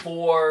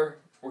 4,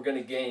 we're going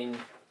to gain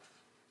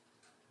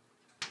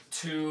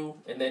 2,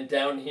 and then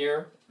down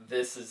here,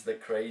 this is the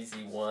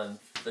crazy one,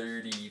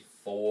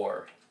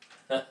 34.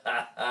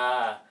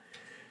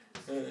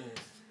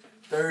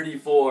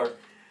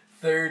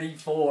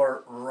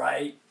 34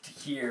 right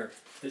here.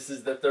 This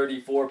is the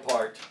 34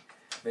 part.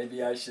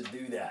 Maybe I should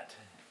do that.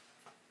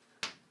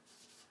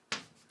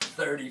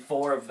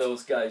 34 of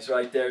those guys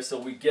right there. So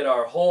we get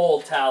our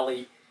whole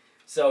tally.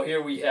 So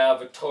here we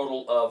have a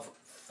total of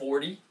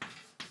 40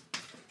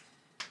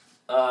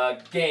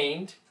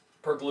 gained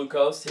per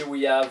glucose. Here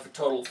we have a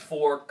total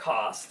 4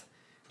 cost.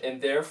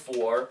 And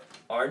therefore,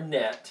 our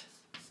net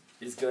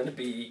is going to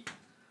be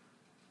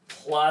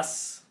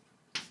plus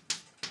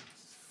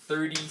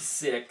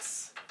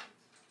 36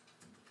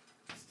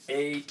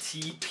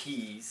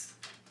 ATPs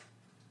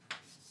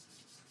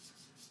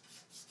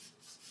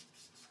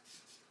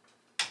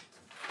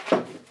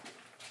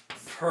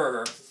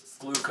per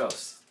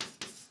glucose.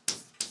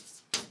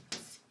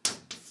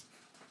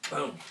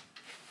 Boom.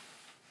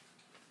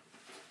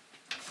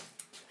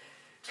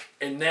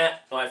 And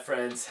that, my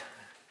friends,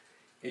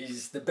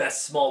 is the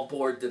best small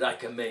board that I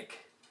can make.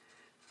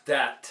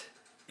 That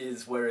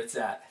is where it's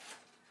at.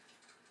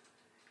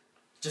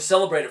 Just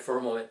celebrate it for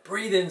a moment.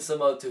 Breathe in some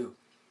O2.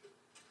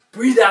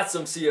 Breathe out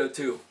some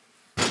CO2.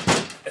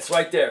 It's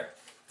right there.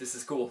 This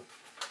is cool.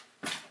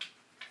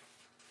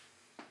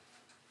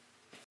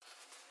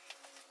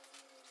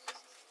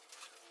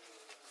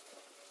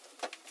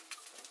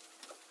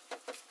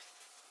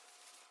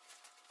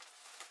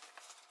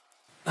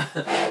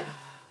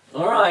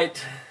 All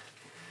right.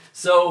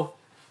 So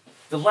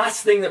the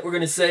last thing that we're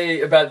going to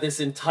say about this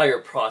entire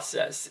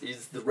process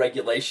is the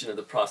regulation of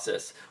the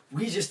process.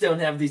 We just don't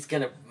have these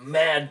kind of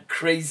mad,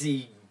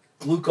 crazy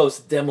glucose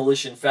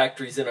demolition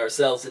factories in our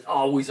cells that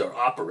always are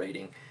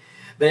operating.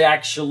 They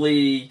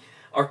actually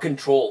are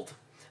controlled.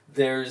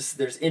 There's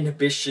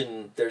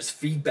inhibition, there's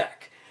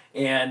feedback.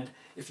 And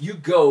if you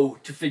go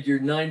to figure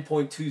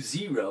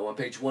 9.20 on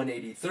page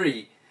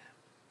 183,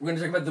 we're going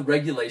to talk about the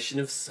regulation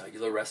of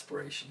cellular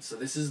respiration. So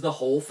this is the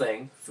whole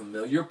thing,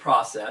 familiar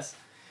process.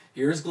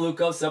 Here's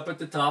glucose up at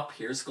the top.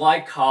 Here's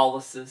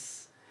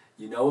glycolysis.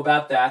 You know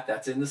about that.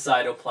 That's in the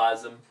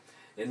cytoplasm.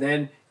 And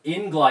then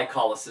in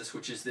glycolysis,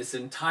 which is this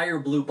entire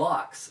blue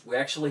box, we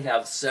actually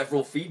have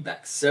several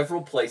feedbacks,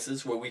 several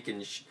places where we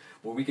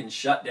can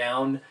shut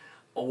down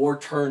or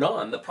turn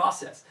on the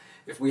process.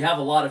 If we have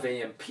a lot of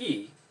AMP,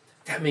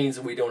 that means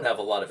we don't have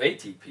a lot of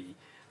ATP.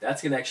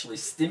 That's going to actually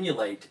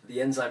stimulate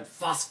the enzyme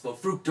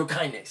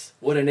phosphofructokinase.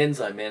 What an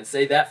enzyme, man.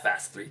 Say that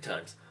fast 3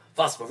 times.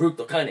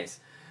 Phosphofructokinase.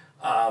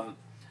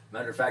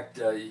 Matter of fact,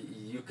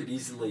 you could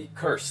easily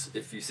curse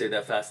if you say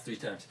that fast 3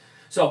 times.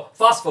 So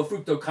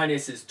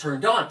phosphofructokinase is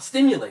turned on,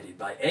 stimulated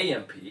by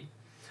AMP,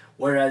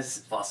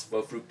 whereas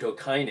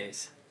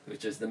phosphofructokinase,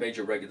 which is the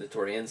major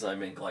regulatory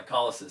enzyme in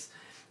glycolysis,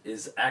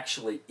 is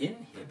actually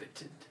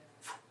inhibited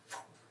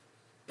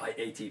by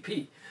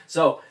ATP.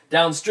 So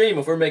downstream,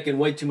 if we're making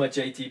way too much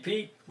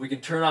ATP, we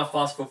can turn off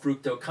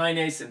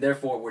phosphofructokinase, and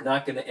therefore we're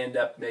not going to end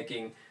up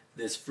making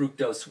this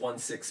fructose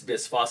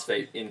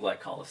 1,6-bisphosphate in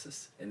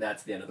glycolysis. And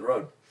that's the end of the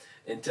road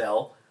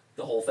until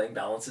the whole thing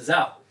balances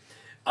out.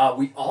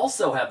 We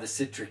also have the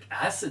citric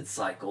acid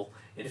cycle,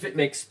 and if it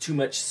makes too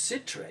much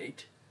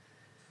citrate,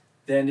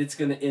 then it's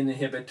going to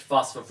inhibit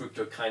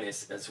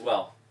phosphofructokinase as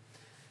well.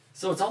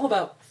 So it's all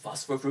about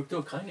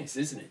phosphofructokinase,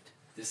 isn't it?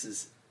 This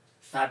is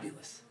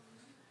fabulous.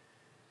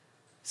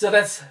 So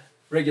that's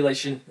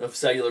regulation of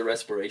cellular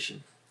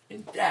respiration.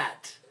 And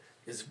that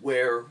is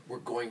where we're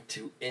going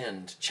to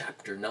end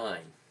chapter 9.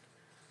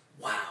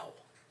 Wow,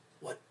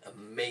 what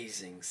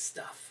amazing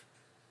stuff.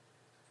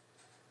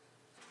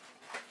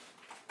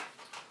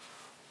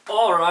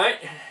 All right,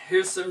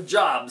 here's some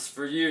jobs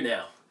for you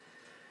now.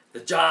 The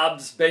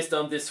jobs based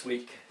on this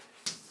week.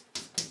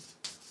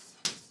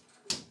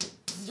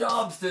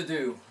 Jobs to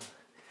do.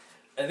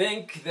 I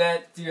think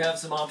that you have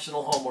some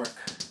optional homework.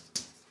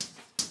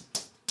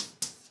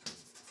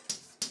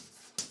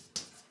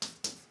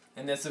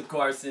 And this, of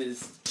course,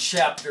 is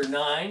chapter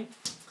 9.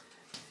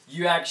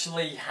 You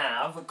actually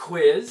have a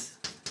quiz.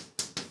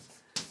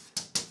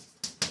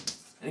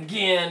 And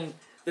again,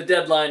 the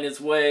deadline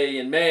is way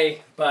in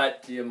May,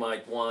 but you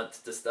might want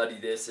to study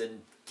this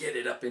and get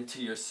it up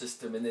into your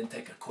system and then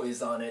take a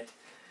quiz on it.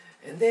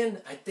 And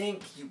then I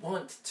think you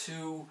want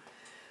to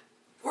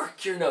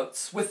work your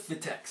notes with the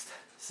text.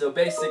 So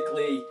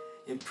basically,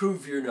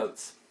 improve your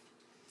notes.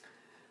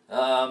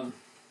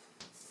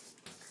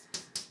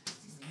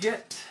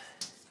 Get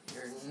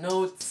your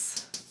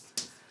notes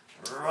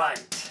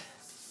right.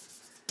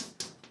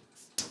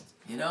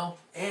 You know,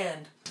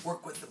 and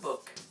work with the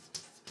book.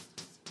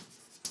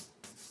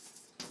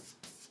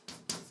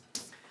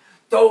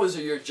 Those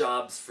are your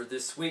jobs for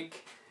this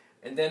week.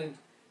 And then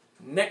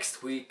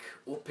next week,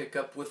 we'll pick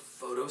up with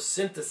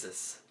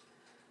photosynthesis,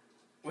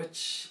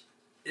 which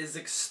is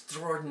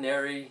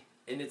extraordinary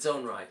in its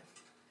own right.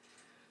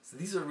 So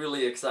these are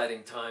really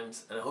exciting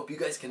times, and I hope you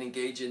guys can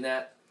engage in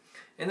that.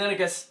 And then I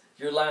guess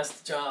your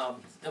last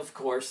job, of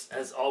course,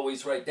 as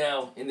always right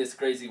now in this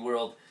crazy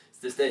world, is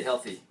to stay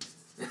healthy.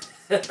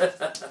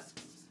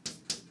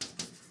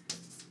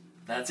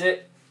 That's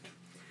it.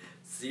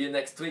 See you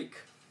next week.